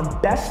educated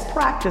on best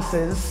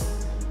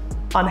practices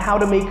on how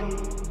to make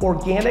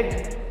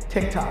organic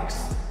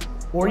TikToks,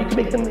 or you can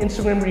make them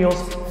Instagram Reels.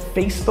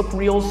 Facebook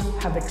Reels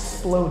have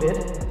exploded,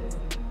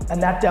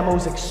 and that demo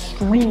is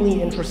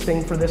extremely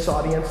interesting for this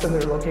audience and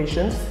their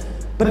locations,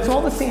 but it's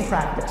all the same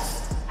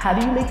practice. How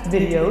do you make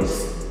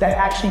videos that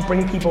actually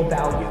bring people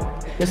value?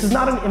 This is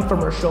not an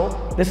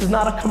infomercial, this is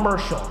not a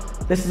commercial.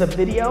 This is a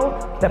video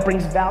that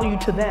brings value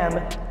to them,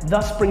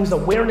 thus brings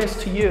awareness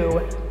to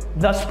you,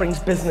 thus brings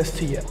business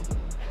to you.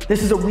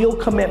 This is a real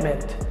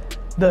commitment.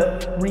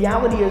 The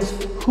reality is,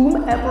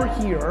 whomever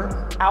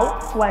here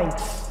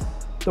outflanks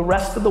the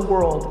rest of the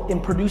world in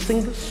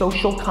producing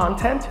social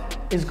content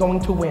is going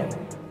to win.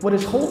 What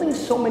is holding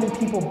so many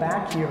people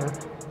back here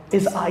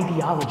is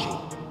ideology.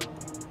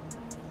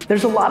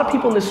 There's a lot of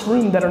people in this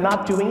room that are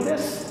not doing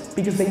this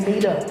because they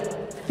made a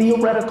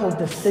theoretical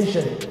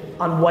decision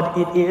on what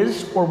it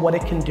is or what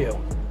it can do.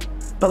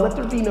 But let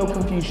there be no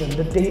confusion,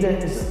 the data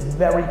is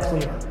very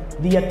clear.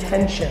 The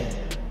attention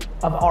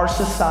of our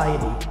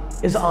society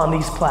is on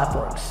these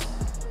platforms.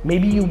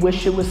 Maybe you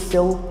wish it was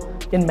still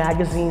in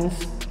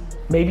magazines.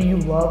 Maybe you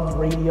loved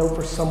radio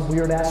for some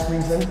weird ass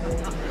reason.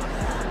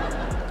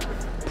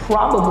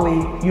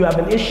 Probably you have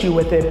an issue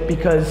with it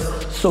because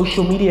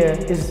social media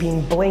is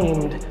being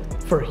blamed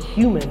for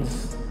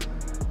humans'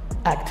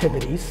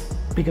 activities.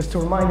 Because to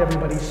remind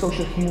everybody,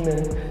 social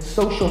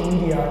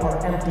media are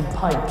empty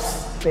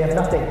pipes. They have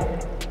nothing.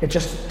 It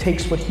just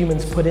takes what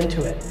humans put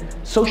into it.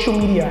 Social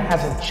media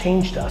hasn't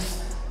changed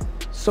us.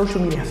 Social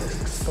media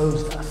has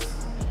exposed us.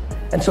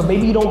 And so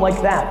maybe you don't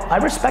like that. I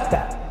respect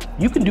that.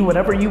 You can do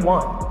whatever you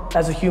want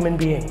as a human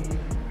being.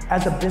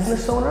 As a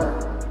business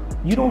owner,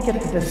 you don't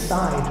get to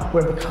decide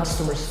where the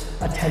customer's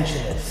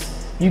attention is.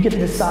 You get to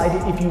decide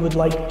if you would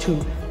like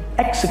to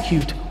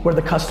execute where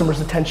the customer's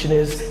attention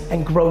is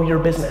and grow your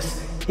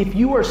business. If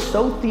you are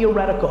so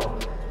theoretical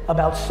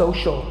about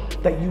social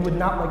that you would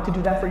not like to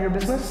do that for your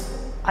business,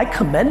 I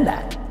commend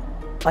that.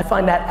 I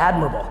find that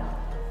admirable.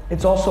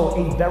 It's also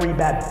a very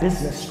bad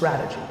business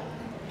strategy.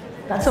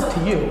 That's up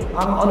to you.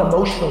 I'm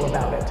unemotional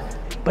about it,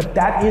 but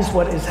that is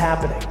what is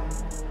happening.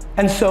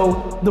 And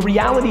so the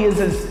reality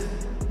is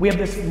we have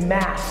this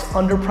mass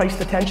underpriced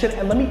attention,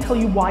 and let me tell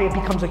you why it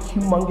becomes a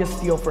humongous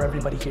deal for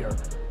everybody here.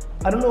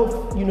 I don't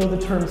know if you know the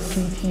term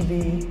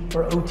CTV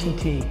or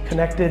OTT,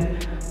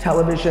 connected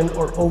television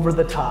or over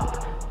the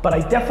top, but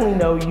I definitely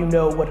know you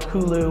know what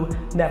Hulu,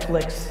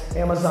 Netflix,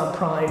 Amazon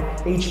Prime,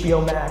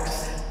 HBO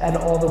Max, and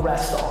all the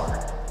rest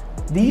are.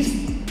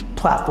 These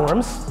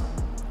platforms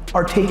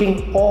are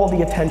taking all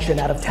the attention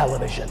out of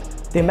television.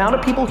 The amount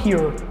of people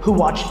here who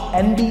watch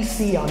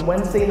NBC on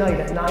Wednesday night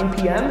at 9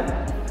 p.m.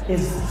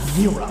 is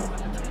zero.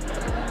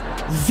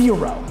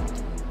 Zero.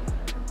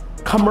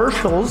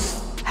 Commercials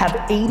have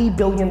 $80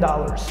 billion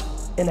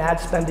in ad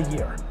spend a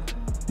year,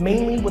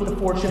 mainly with the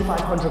Fortune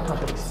 500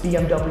 companies,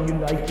 BMW,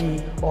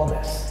 Nike, all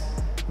this.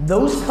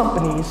 Those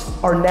companies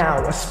are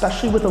now,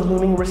 especially with a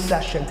looming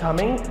recession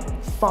coming,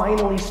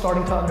 finally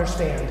starting to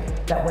understand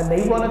that when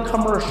they run a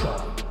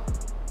commercial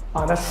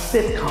on a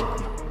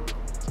sitcom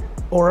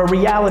or a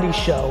reality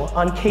show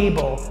on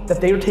cable,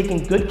 that they are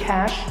taking good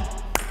cash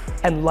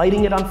and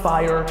lighting it on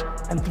fire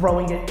and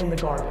throwing it in the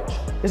garbage.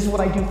 This is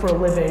what I do for a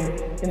living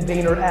in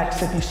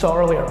VaynerX, if you saw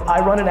earlier. I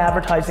run an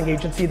advertising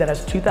agency that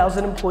has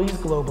 2,000 employees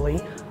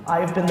globally. I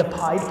have been the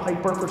Pied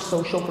Piper for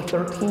social for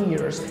 13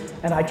 years,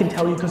 and I can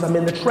tell you, because I'm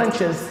in the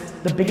trenches,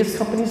 the biggest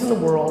companies in the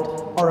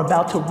world are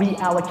about to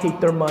reallocate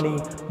their money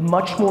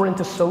much more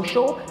into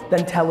social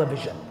than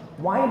television.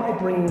 Why am I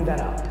bringing that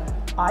up?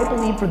 I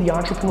believe for the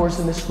entrepreneurs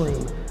in this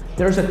room,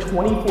 there's a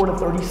 24 to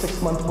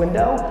 36 month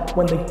window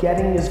when the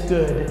getting is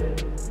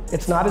good.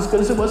 It's not as good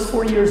as it was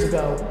 4 years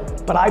ago,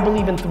 but I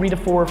believe in 3 to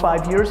 4 or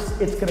 5 years,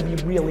 it's gonna be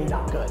really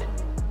not good.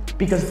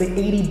 Because the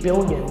 80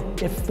 billion,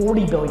 if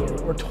 40 billion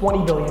or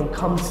 20 billion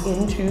comes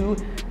into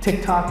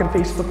TikTok and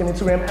Facebook and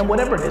Instagram and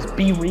whatever it is,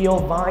 Be Real,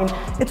 Vine,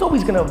 it's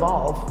always gonna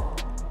evolve.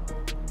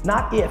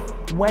 Not if.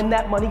 When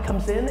that money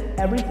comes in,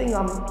 everything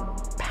I'm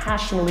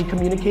passionately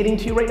communicating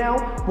to you right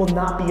now will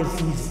not be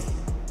as easy.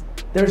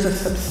 There's a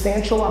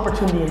substantial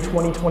opportunity in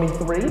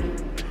 2023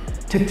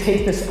 to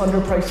take this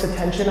underpriced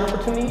attention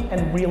opportunity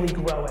and really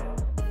grow it.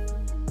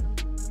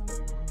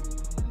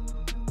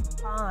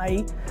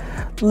 I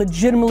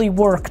legitimately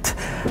worked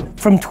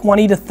from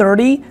 20 to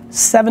 30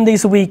 7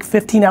 days a week,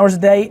 15 hours a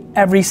day,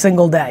 every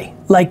single day.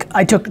 Like,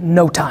 I took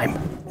no time,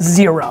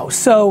 0.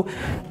 So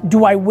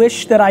do I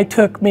wish that I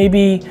took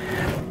maybe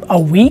a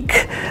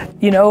week,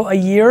 a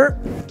year?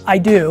 I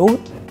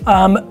do.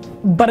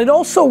 But it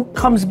also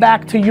comes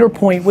back to your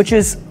point, which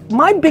is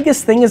my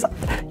biggest thing is,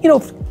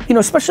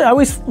 especially I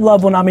always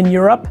love when I'm in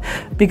Europe,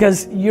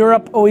 because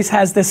Europe always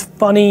has this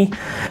funny,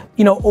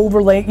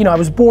 overlay. I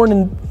was born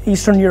in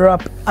Eastern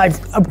Europe. I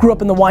grew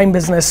up in the wine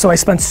business, so I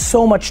spent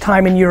so much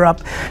time in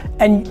Europe.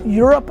 And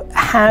Europe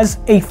has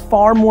a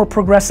far more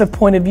progressive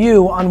point of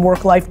view on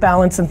work-life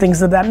balance and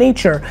things of that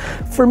nature.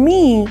 For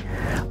me,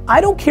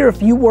 I don't care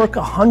if you work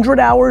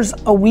 100 hours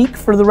a week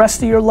for the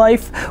rest of your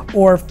life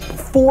or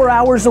 4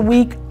 hours a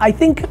week. I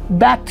think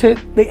back to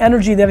the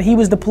energy that he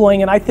was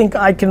deploying, and I think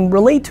I can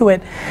relate to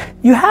it.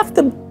 You have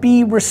to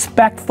be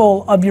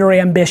respectful of your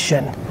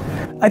ambition.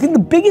 I think the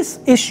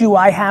biggest issue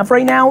I have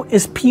right now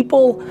is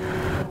people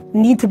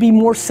need to be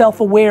more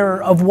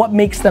self-aware of what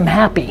makes them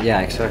happy.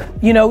 Yeah,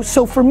 exactly.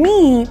 So for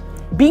me,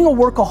 being a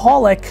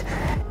workaholic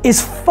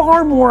is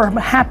far more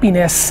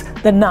happiness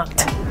than not.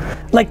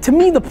 Like, to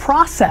me, the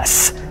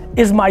process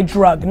is my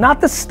drug,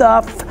 not the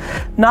stuff,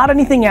 not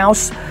anything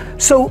else.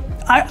 So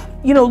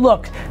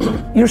look,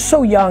 you're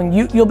so young,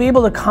 you'll be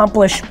able to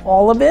accomplish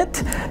all of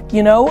it.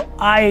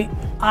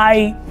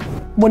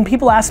 When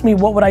people ask me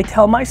what would I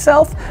tell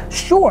myself,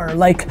 sure,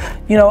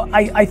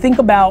 I think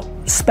about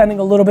spending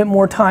a little bit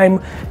more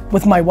time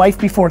with my wife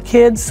before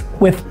kids,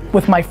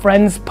 with my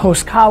friends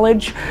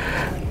post-college,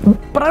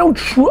 but I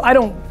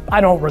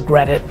don't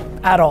regret it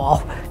at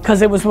all,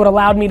 because it was what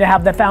allowed me to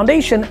have that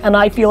foundation. And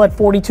I feel at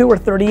 42 or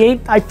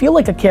 38, I feel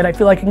like a kid. I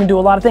feel like I can do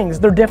a lot of things.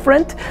 They're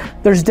different.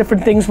 There's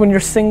different things when you're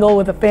single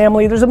with a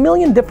family. There's a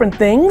million different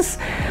things.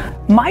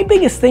 My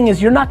biggest thing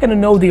is you're not gonna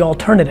know the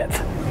alternative.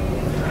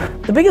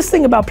 The biggest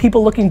thing about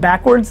people looking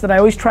backwards that I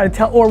always try to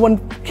tell, or when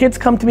kids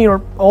come to me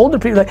or older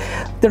people,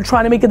 they're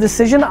trying to make a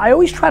decision, I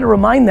always try to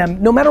remind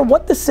them, no matter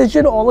what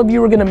decision all of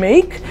you are gonna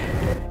make,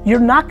 you're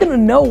not gonna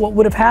know what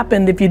would have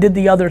happened if you did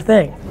the other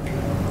thing.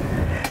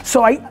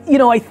 So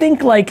I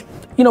think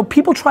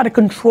people try to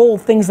control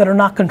things that are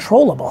not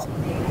controllable.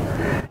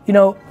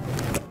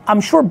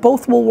 I'm sure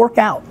both will work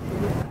out.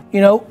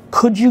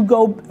 Could you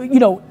go,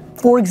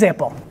 for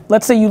example,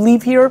 let's say you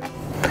leave here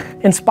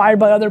inspired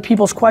by other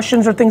people's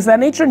questions or things of that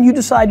nature, and you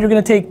decide you're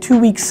gonna take 2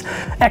 weeks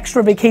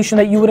extra vacation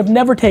that you would have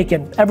never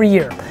taken every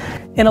year.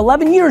 In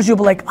 11 years, you'll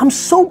be like, I'm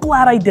so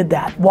glad I did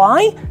that.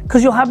 Why?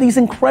 Because you'll have these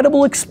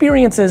incredible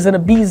experiences in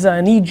Ibiza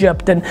and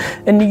Egypt and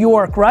in New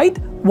York, right?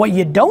 What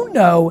you don't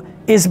know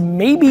is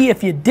maybe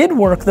if you did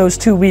work those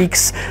 2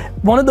 weeks,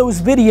 one of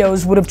those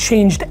videos would have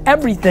changed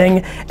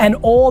everything, and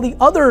all the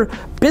other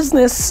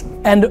business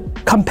and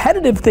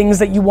competitive things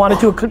that you wanted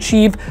to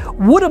achieve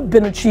would have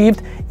been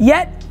achieved,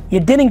 yet you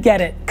didn't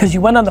get it because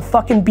you went on the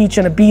fucking beach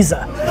in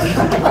Ibiza.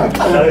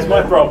 That is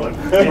my problem.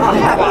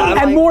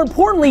 And more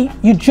importantly,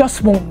 you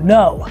just won't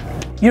know.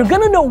 You're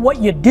gonna know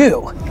what you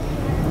do.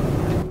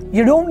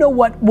 You don't know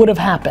what would have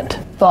happened.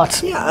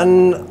 Thoughts? Yeah,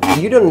 and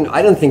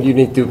I don't think you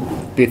need to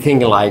be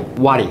thinking like,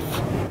 what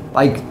if?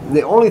 Like,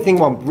 the only thing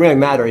what really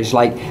matters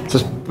is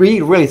just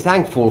be really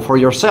thankful for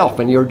yourself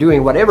when you're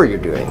doing whatever you're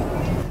doing.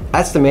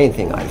 That's the main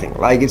thing, I think.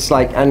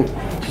 And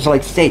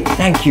just say,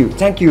 thank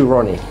you,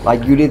 Ronnie.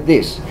 You did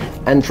this.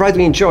 And try to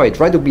enjoy it,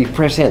 try to be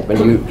present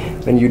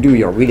when you do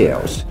your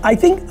videos. I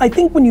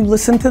think when you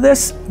listen to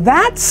this,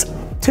 that's,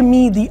 to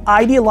me, the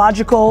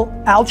ideological,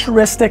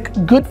 altruistic,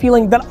 good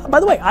feeling that, by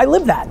the way, I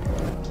live that.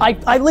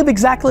 I live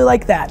exactly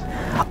like that.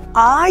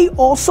 I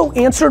also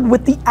answered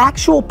with the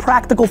actual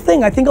practical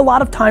thing. I think a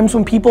lot of times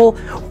when people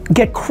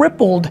get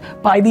crippled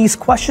by these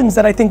questions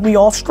that I think we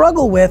all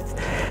struggle with,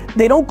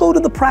 they don't go to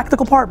the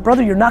practical part.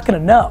 Brother, you're not gonna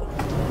know.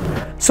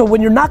 So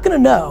when you're not gonna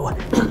know,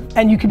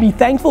 and you can be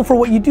thankful for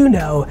what you do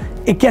know,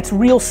 it gets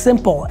real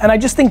simple. And I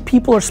just think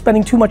people are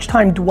spending too much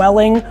time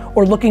dwelling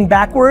or looking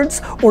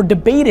backwards or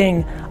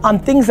debating on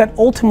things that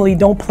ultimately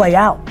don't play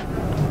out.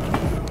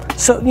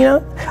 So,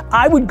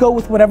 I would go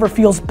with whatever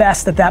feels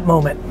best at that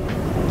moment.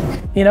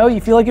 You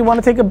feel like you want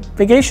to take a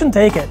vacation,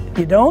 take it.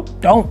 You don't.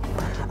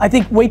 I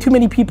think way too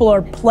many people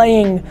are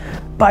playing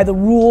by the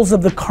rules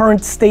of the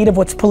current state of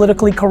what's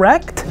politically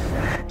correct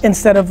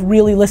instead of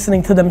really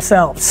listening to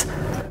themselves.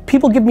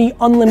 People give me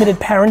unlimited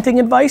parenting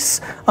advice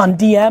on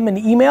DM and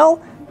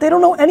email. They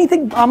don't know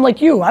anything. I'm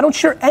like you. I don't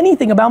share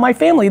anything about my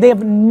family. They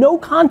have no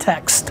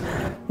context.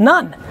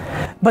 None.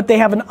 But they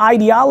have an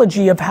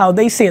ideology of how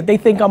they say it. They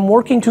think I'm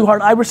working too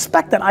hard. I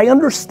respect that. I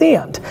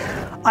understand.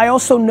 I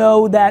also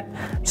know that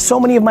so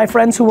many of my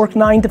friends who work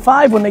 9 to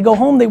 5, when they go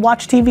home, they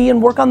watch TV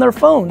and work on their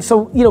phone.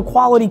 So,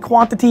 quality,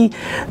 quantity,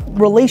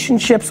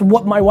 relationships,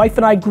 what my wife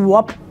and I grew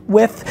up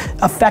with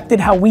affected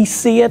how we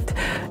see it.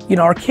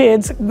 Our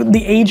kids,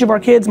 the age of our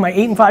kids, my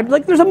 8 and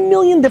 5, there's a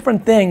million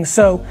different things.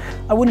 So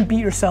I wouldn't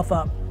beat yourself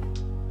up.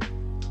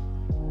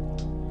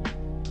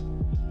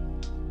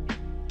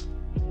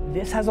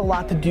 This has a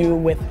lot to do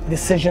with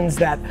decisions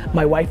that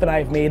my wife and I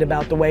have made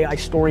about the way I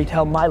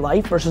storytell my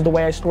life versus the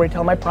way I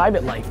storytell my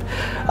private life.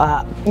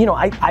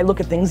 I look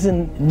at things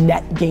in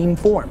net gain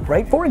form,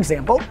 right? For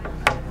example,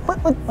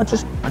 let's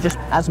just,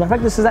 as a matter of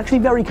fact, this is actually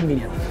very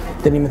convenient.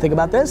 Didn't even think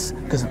about this,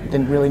 because I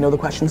didn't really know the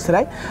questions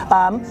today.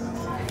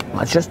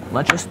 Let's just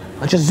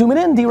zoom it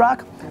in,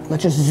 D-Rock.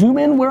 Let's just zoom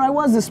in where I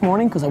was this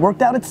morning, because I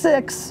worked out at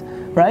 6,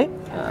 right?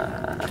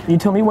 You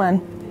tell me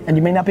when, and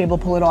you may not be able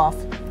to pull it off.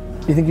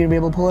 You think you'll be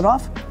able to pull it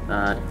off?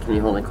 Can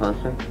you hold it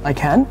closer? I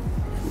can.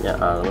 Yeah,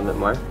 a little bit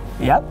more.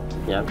 Yep.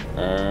 Yep,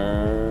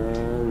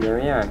 and there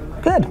we are.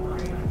 Good.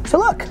 So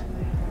look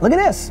at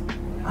this.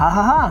 Ha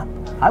ha ha.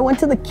 I went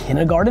to the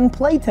kindergarten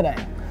play today,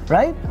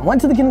 right? I went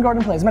to the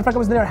kindergarten play. As a matter of fact, I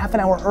was there half an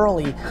hour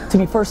early to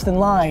be first in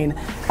line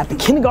at the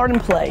kindergarten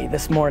play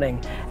this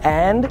morning.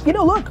 And you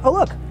know, look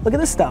at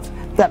this stuff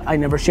that I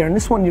never share. And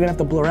this one you're gonna have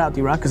to blur out,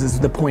 D-Rock, because this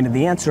is the point of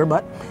the answer.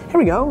 But here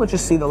we go. Let's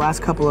just see the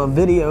last couple of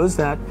videos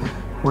that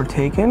were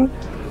taken.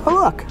 Oh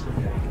look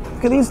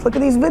at these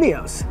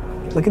videos.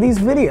 Look at these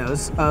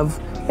videos of,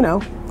 you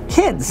know,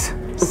 kids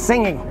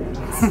singing.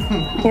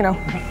 You know,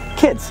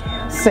 kids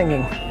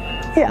singing.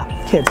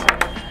 Yeah, kids.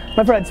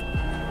 My friends,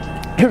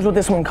 here's what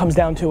this one comes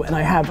down to, and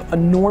I have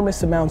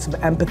enormous amounts of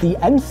empathy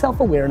and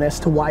self-awareness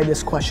to why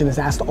this question is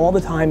asked all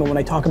the time. And when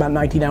I talk about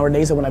 19-hour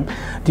days, and when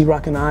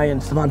D-Rock and I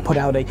and Stefan put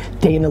out a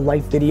day in the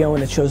life video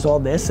and it shows all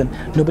this and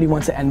nobody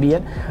wants to envy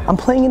it, I'm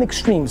playing in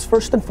extremes.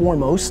 First and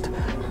foremost,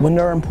 when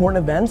there are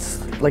important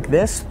events like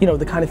this, you know,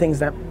 the kind of things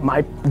that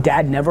my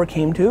dad never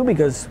came to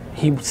because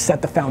he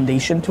set the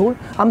foundation to it,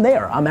 I'm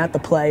there. I'm at the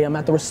play, I'm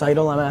at the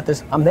recital,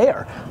 I'm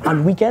there.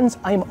 On weekends,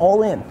 I am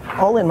all in,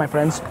 my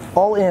friends,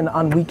 all in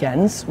on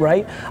weekends,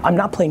 right? I'm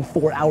not playing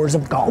 4 hours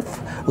of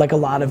golf like a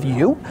lot of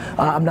you.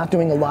 I'm not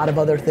doing a lot of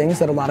other things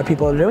that a lot of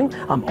people are doing.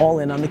 I'm all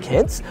in on the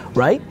kids,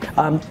 right?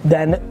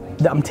 Then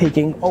I'm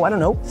taking, I don't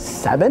know,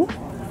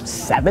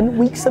 7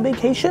 weeks of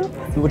vacation,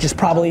 which is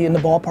probably in the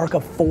ballpark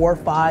of 4 or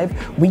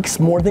 5 weeks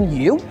more than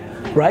you,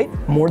 right?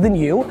 More than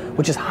you,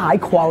 which is high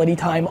quality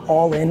time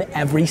all in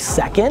every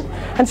second.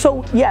 And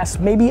so yes,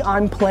 maybe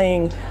I'm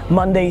playing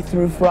Monday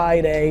through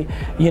Friday,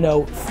 you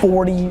know,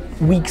 40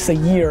 weeks a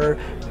year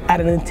at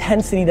an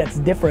intensity that's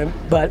different,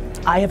 but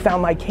I have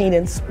found my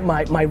cadence,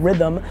 my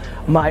rhythm,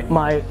 my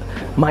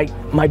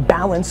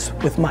balance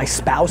with my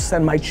spouse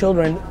and my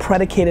children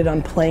predicated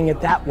on playing it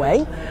that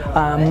way.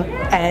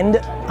 And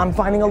I'm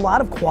finding a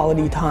lot of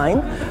quality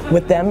time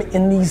with them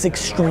in these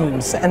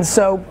extremes. And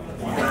so,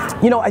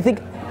 you know, I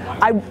think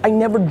I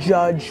never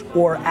judge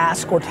or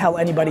ask or tell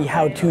anybody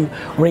how to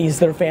raise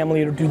their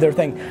family or do their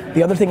thing.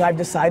 The other thing I've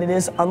decided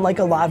is, unlike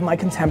a lot of my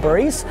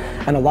contemporaries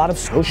and a lot of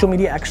social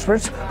media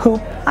experts who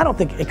I don't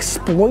think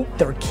exploit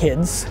their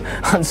kids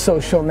on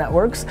social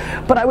networks,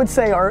 but I would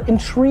say are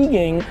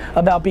intriguing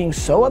about being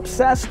so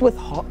obsessed with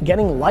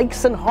getting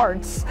likes and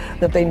hearts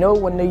that they know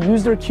when they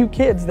use their cute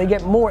kids, they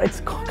get more. It's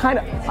kind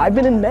of, I've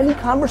been in many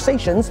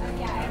conversations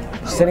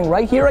sitting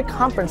right here at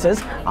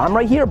conferences. I'm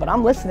right here, but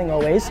I'm listening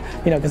always,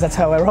 you know, because that's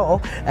how I roll,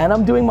 and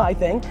I'm doing my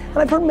thing. And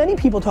I've heard many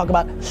people talk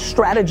about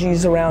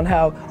strategies around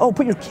how,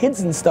 put your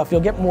kids in stuff,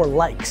 you'll get more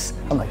likes.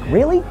 I'm like,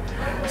 really?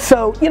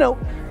 So, you know,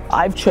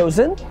 I've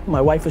chosen, my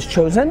wife has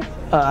chosen,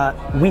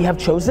 we have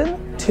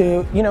chosen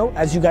to, you know,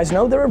 as you guys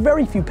know, there are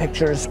very few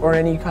pictures or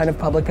any kind of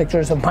public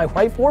pictures of my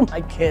wife or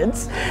my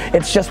kids.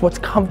 It's just what's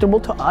comfortable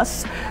to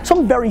us. So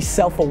I'm very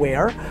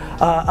self-aware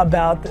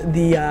about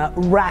the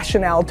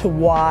rationale to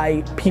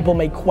why people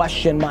may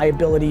question my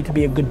ability to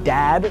be a good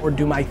dad or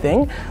do my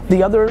thing.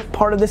 The other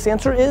part of this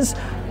answer is,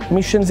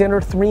 Misha and Xander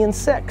are 3 and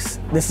 6.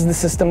 This is the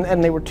system,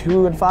 and they were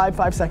 2 and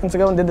 5 seconds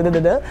ago, and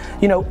da-da-da-da-da.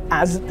 You know,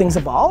 as things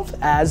evolve,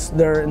 as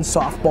they're in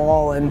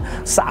softball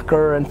and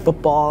soccer and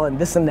football and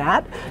this and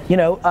that, you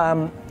know,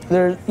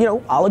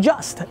 I'll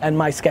adjust and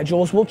my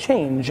schedules will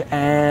change.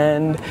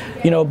 And,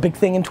 you know, a big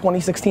thing in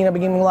 2016 I've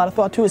been giving a lot of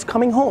thought to is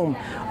coming home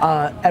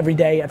every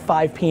day at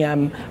 5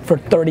 p.m. for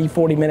 30,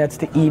 40 minutes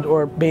to eat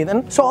or bathe.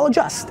 And so I'll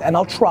adjust and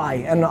I'll try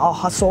and I'll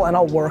hustle and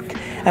I'll work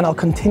and I'll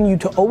continue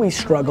to always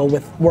struggle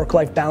with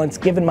work-life balance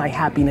given my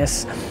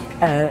happiness,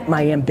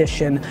 my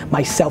ambition,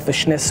 my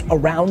selfishness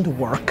around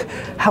work.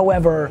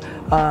 However,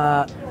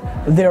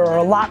 there are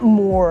a lot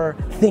more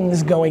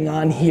things going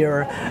on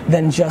here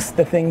than just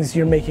the things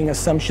you're making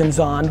assumptions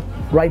on,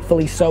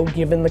 rightfully so,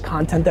 given the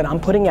content that I'm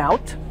putting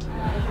out.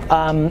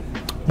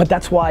 But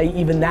that's why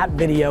even that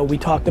video we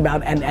talked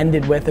about and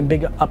ended with, and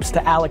big ups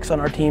to Alex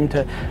on our team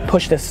to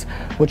push this,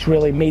 which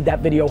really made that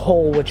video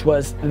whole, which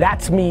was,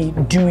 that's me,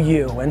 do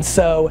you. And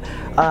so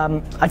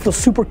I feel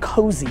super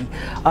cozy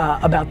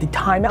about the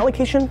time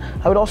allocation.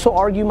 I would also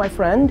argue, my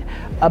friend,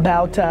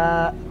 about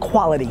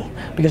quality,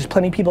 because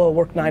plenty of people that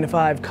work 9 to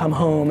 5 come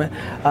home,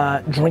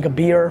 drink a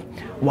beer,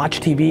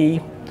 watch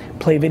TV,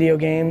 play video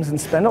games, and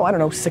spend,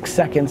 6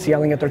 seconds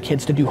yelling at their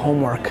kids to do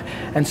homework.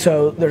 And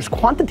so there's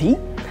quantity,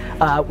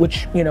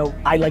 which, you know,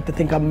 I like to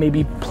think I'm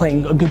maybe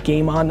playing a good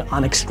game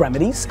on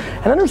extremities.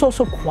 And then there's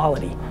also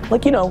quality,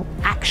 like, you know,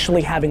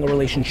 actually having a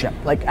relationship,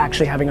 like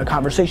actually having a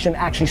conversation,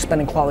 actually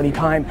spending quality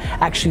time,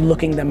 actually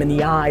looking them in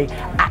the eye,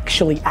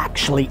 actually.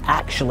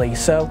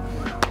 So.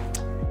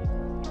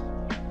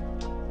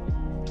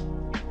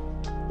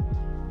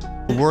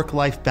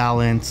 Work-life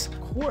balance,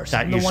 course.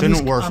 that I'm you the one shouldn't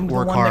I'm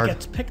work the one hard. that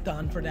gets picked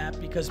on for that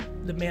because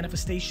the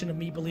manifestation of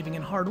me believing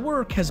in hard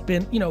work has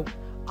been, you know,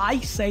 I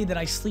say that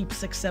I sleep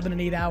 6, 7, and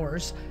 8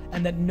 hours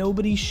and that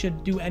nobody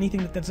should do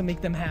anything that doesn't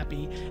make them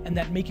happy, and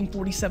that making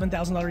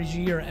 $47,000 a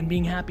year and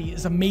being happy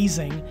is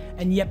amazing,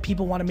 and yet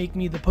people want to make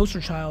me the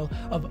poster child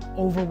of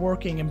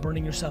overworking and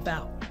burning yourself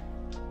out.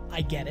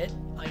 I get it.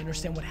 I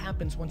understand what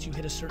happens once you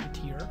hit a certain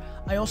tier.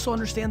 I also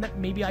understand that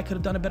maybe I could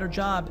have done a better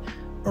job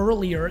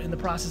earlier in the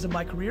process of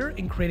my career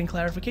in creating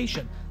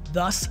clarification.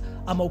 Thus,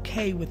 I'm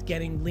okay with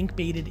getting link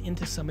baited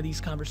into some of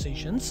these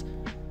conversations.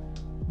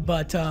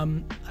 But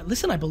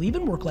listen, I believe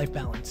in work-life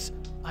balance.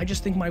 I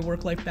just think my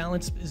work-life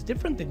balance is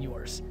different than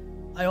yours.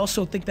 I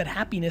also think that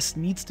happiness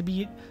needs to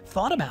be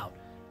thought about.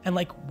 And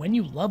like, when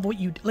you love what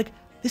you do, like,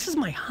 this is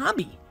my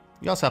hobby.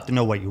 You also have to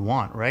know what you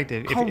want, right?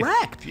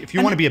 Correct. If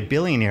you want to be a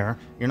billionaire,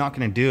 you're not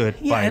going to do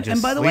it by just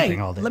and by the sleeping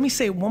way, all day. let me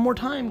say it one more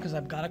time because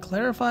I've got to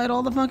clarify it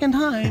all the fucking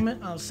time.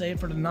 I'll say it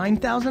for the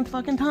 9,000th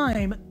fucking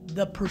time.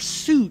 The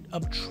pursuit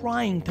of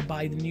trying to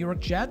buy the New York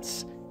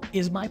Jets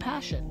is my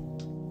passion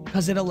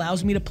because it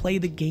allows me to play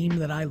the game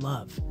that I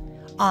love.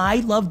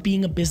 I love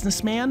being a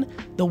businessman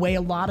the way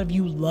a lot of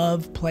you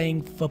love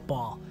playing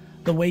football,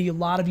 the way a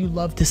lot of you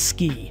love to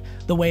ski,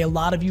 the way a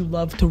lot of you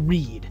love to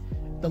read,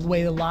 the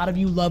way a lot of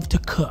you love to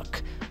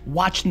cook,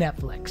 watch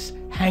Netflix,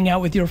 hang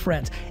out with your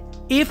friends.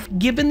 If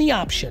given the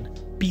option,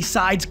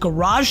 besides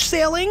garage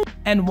sailing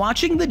and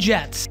watching the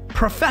Jets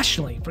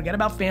professionally, forget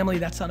about family,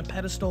 that's on a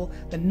pedestal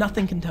that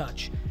nothing can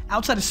touch.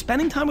 Outside of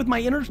spending time with my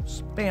inner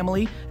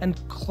family and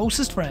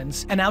closest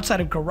friends, and outside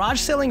of garage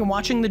sailing and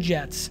watching the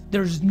Jets,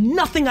 there's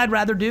nothing I'd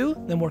rather do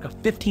than work a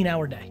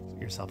 15-hour day.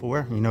 You're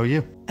self-aware, you know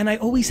you. And I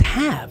always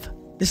have.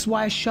 This is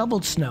why I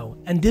shoveled snow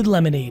and did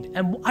lemonade,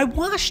 and I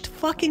washed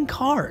fucking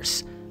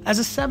cars as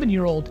a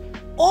 7-year-old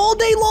all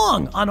day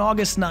long on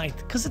August 9th,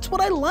 because it's what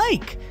I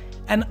like.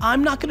 And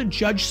I'm not gonna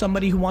judge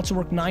somebody who wants to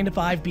work 9 to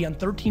 5, be on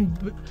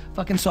 13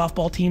 fucking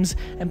softball teams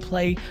and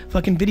play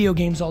fucking video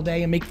games all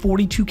day and make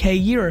 $42K a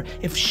year.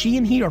 If she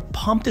and he are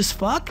pumped as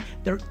fuck,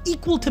 they're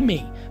equal to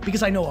me,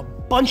 because I know a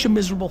bunch of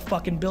miserable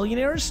fucking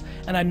billionaires,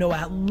 and I know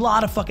a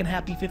lot of fucking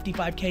happy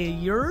 55K a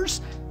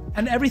years,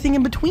 and everything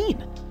in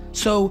between.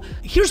 So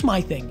here's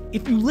my thing.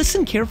 If you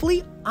listen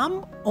carefully,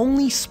 I'm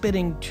only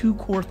spitting 2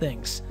 core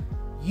things.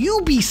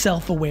 You be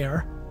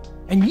self-aware,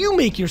 and you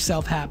make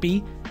yourself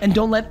happy, and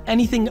don't let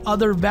anything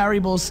other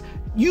variables,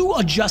 you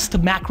adjust to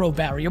macro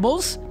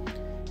variables.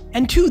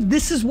 And 2,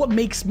 this is what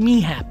makes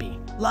me happy.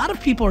 A lot of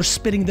people are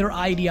spitting their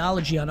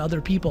ideology on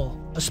other people,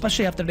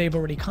 especially after they've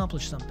already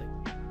accomplished something.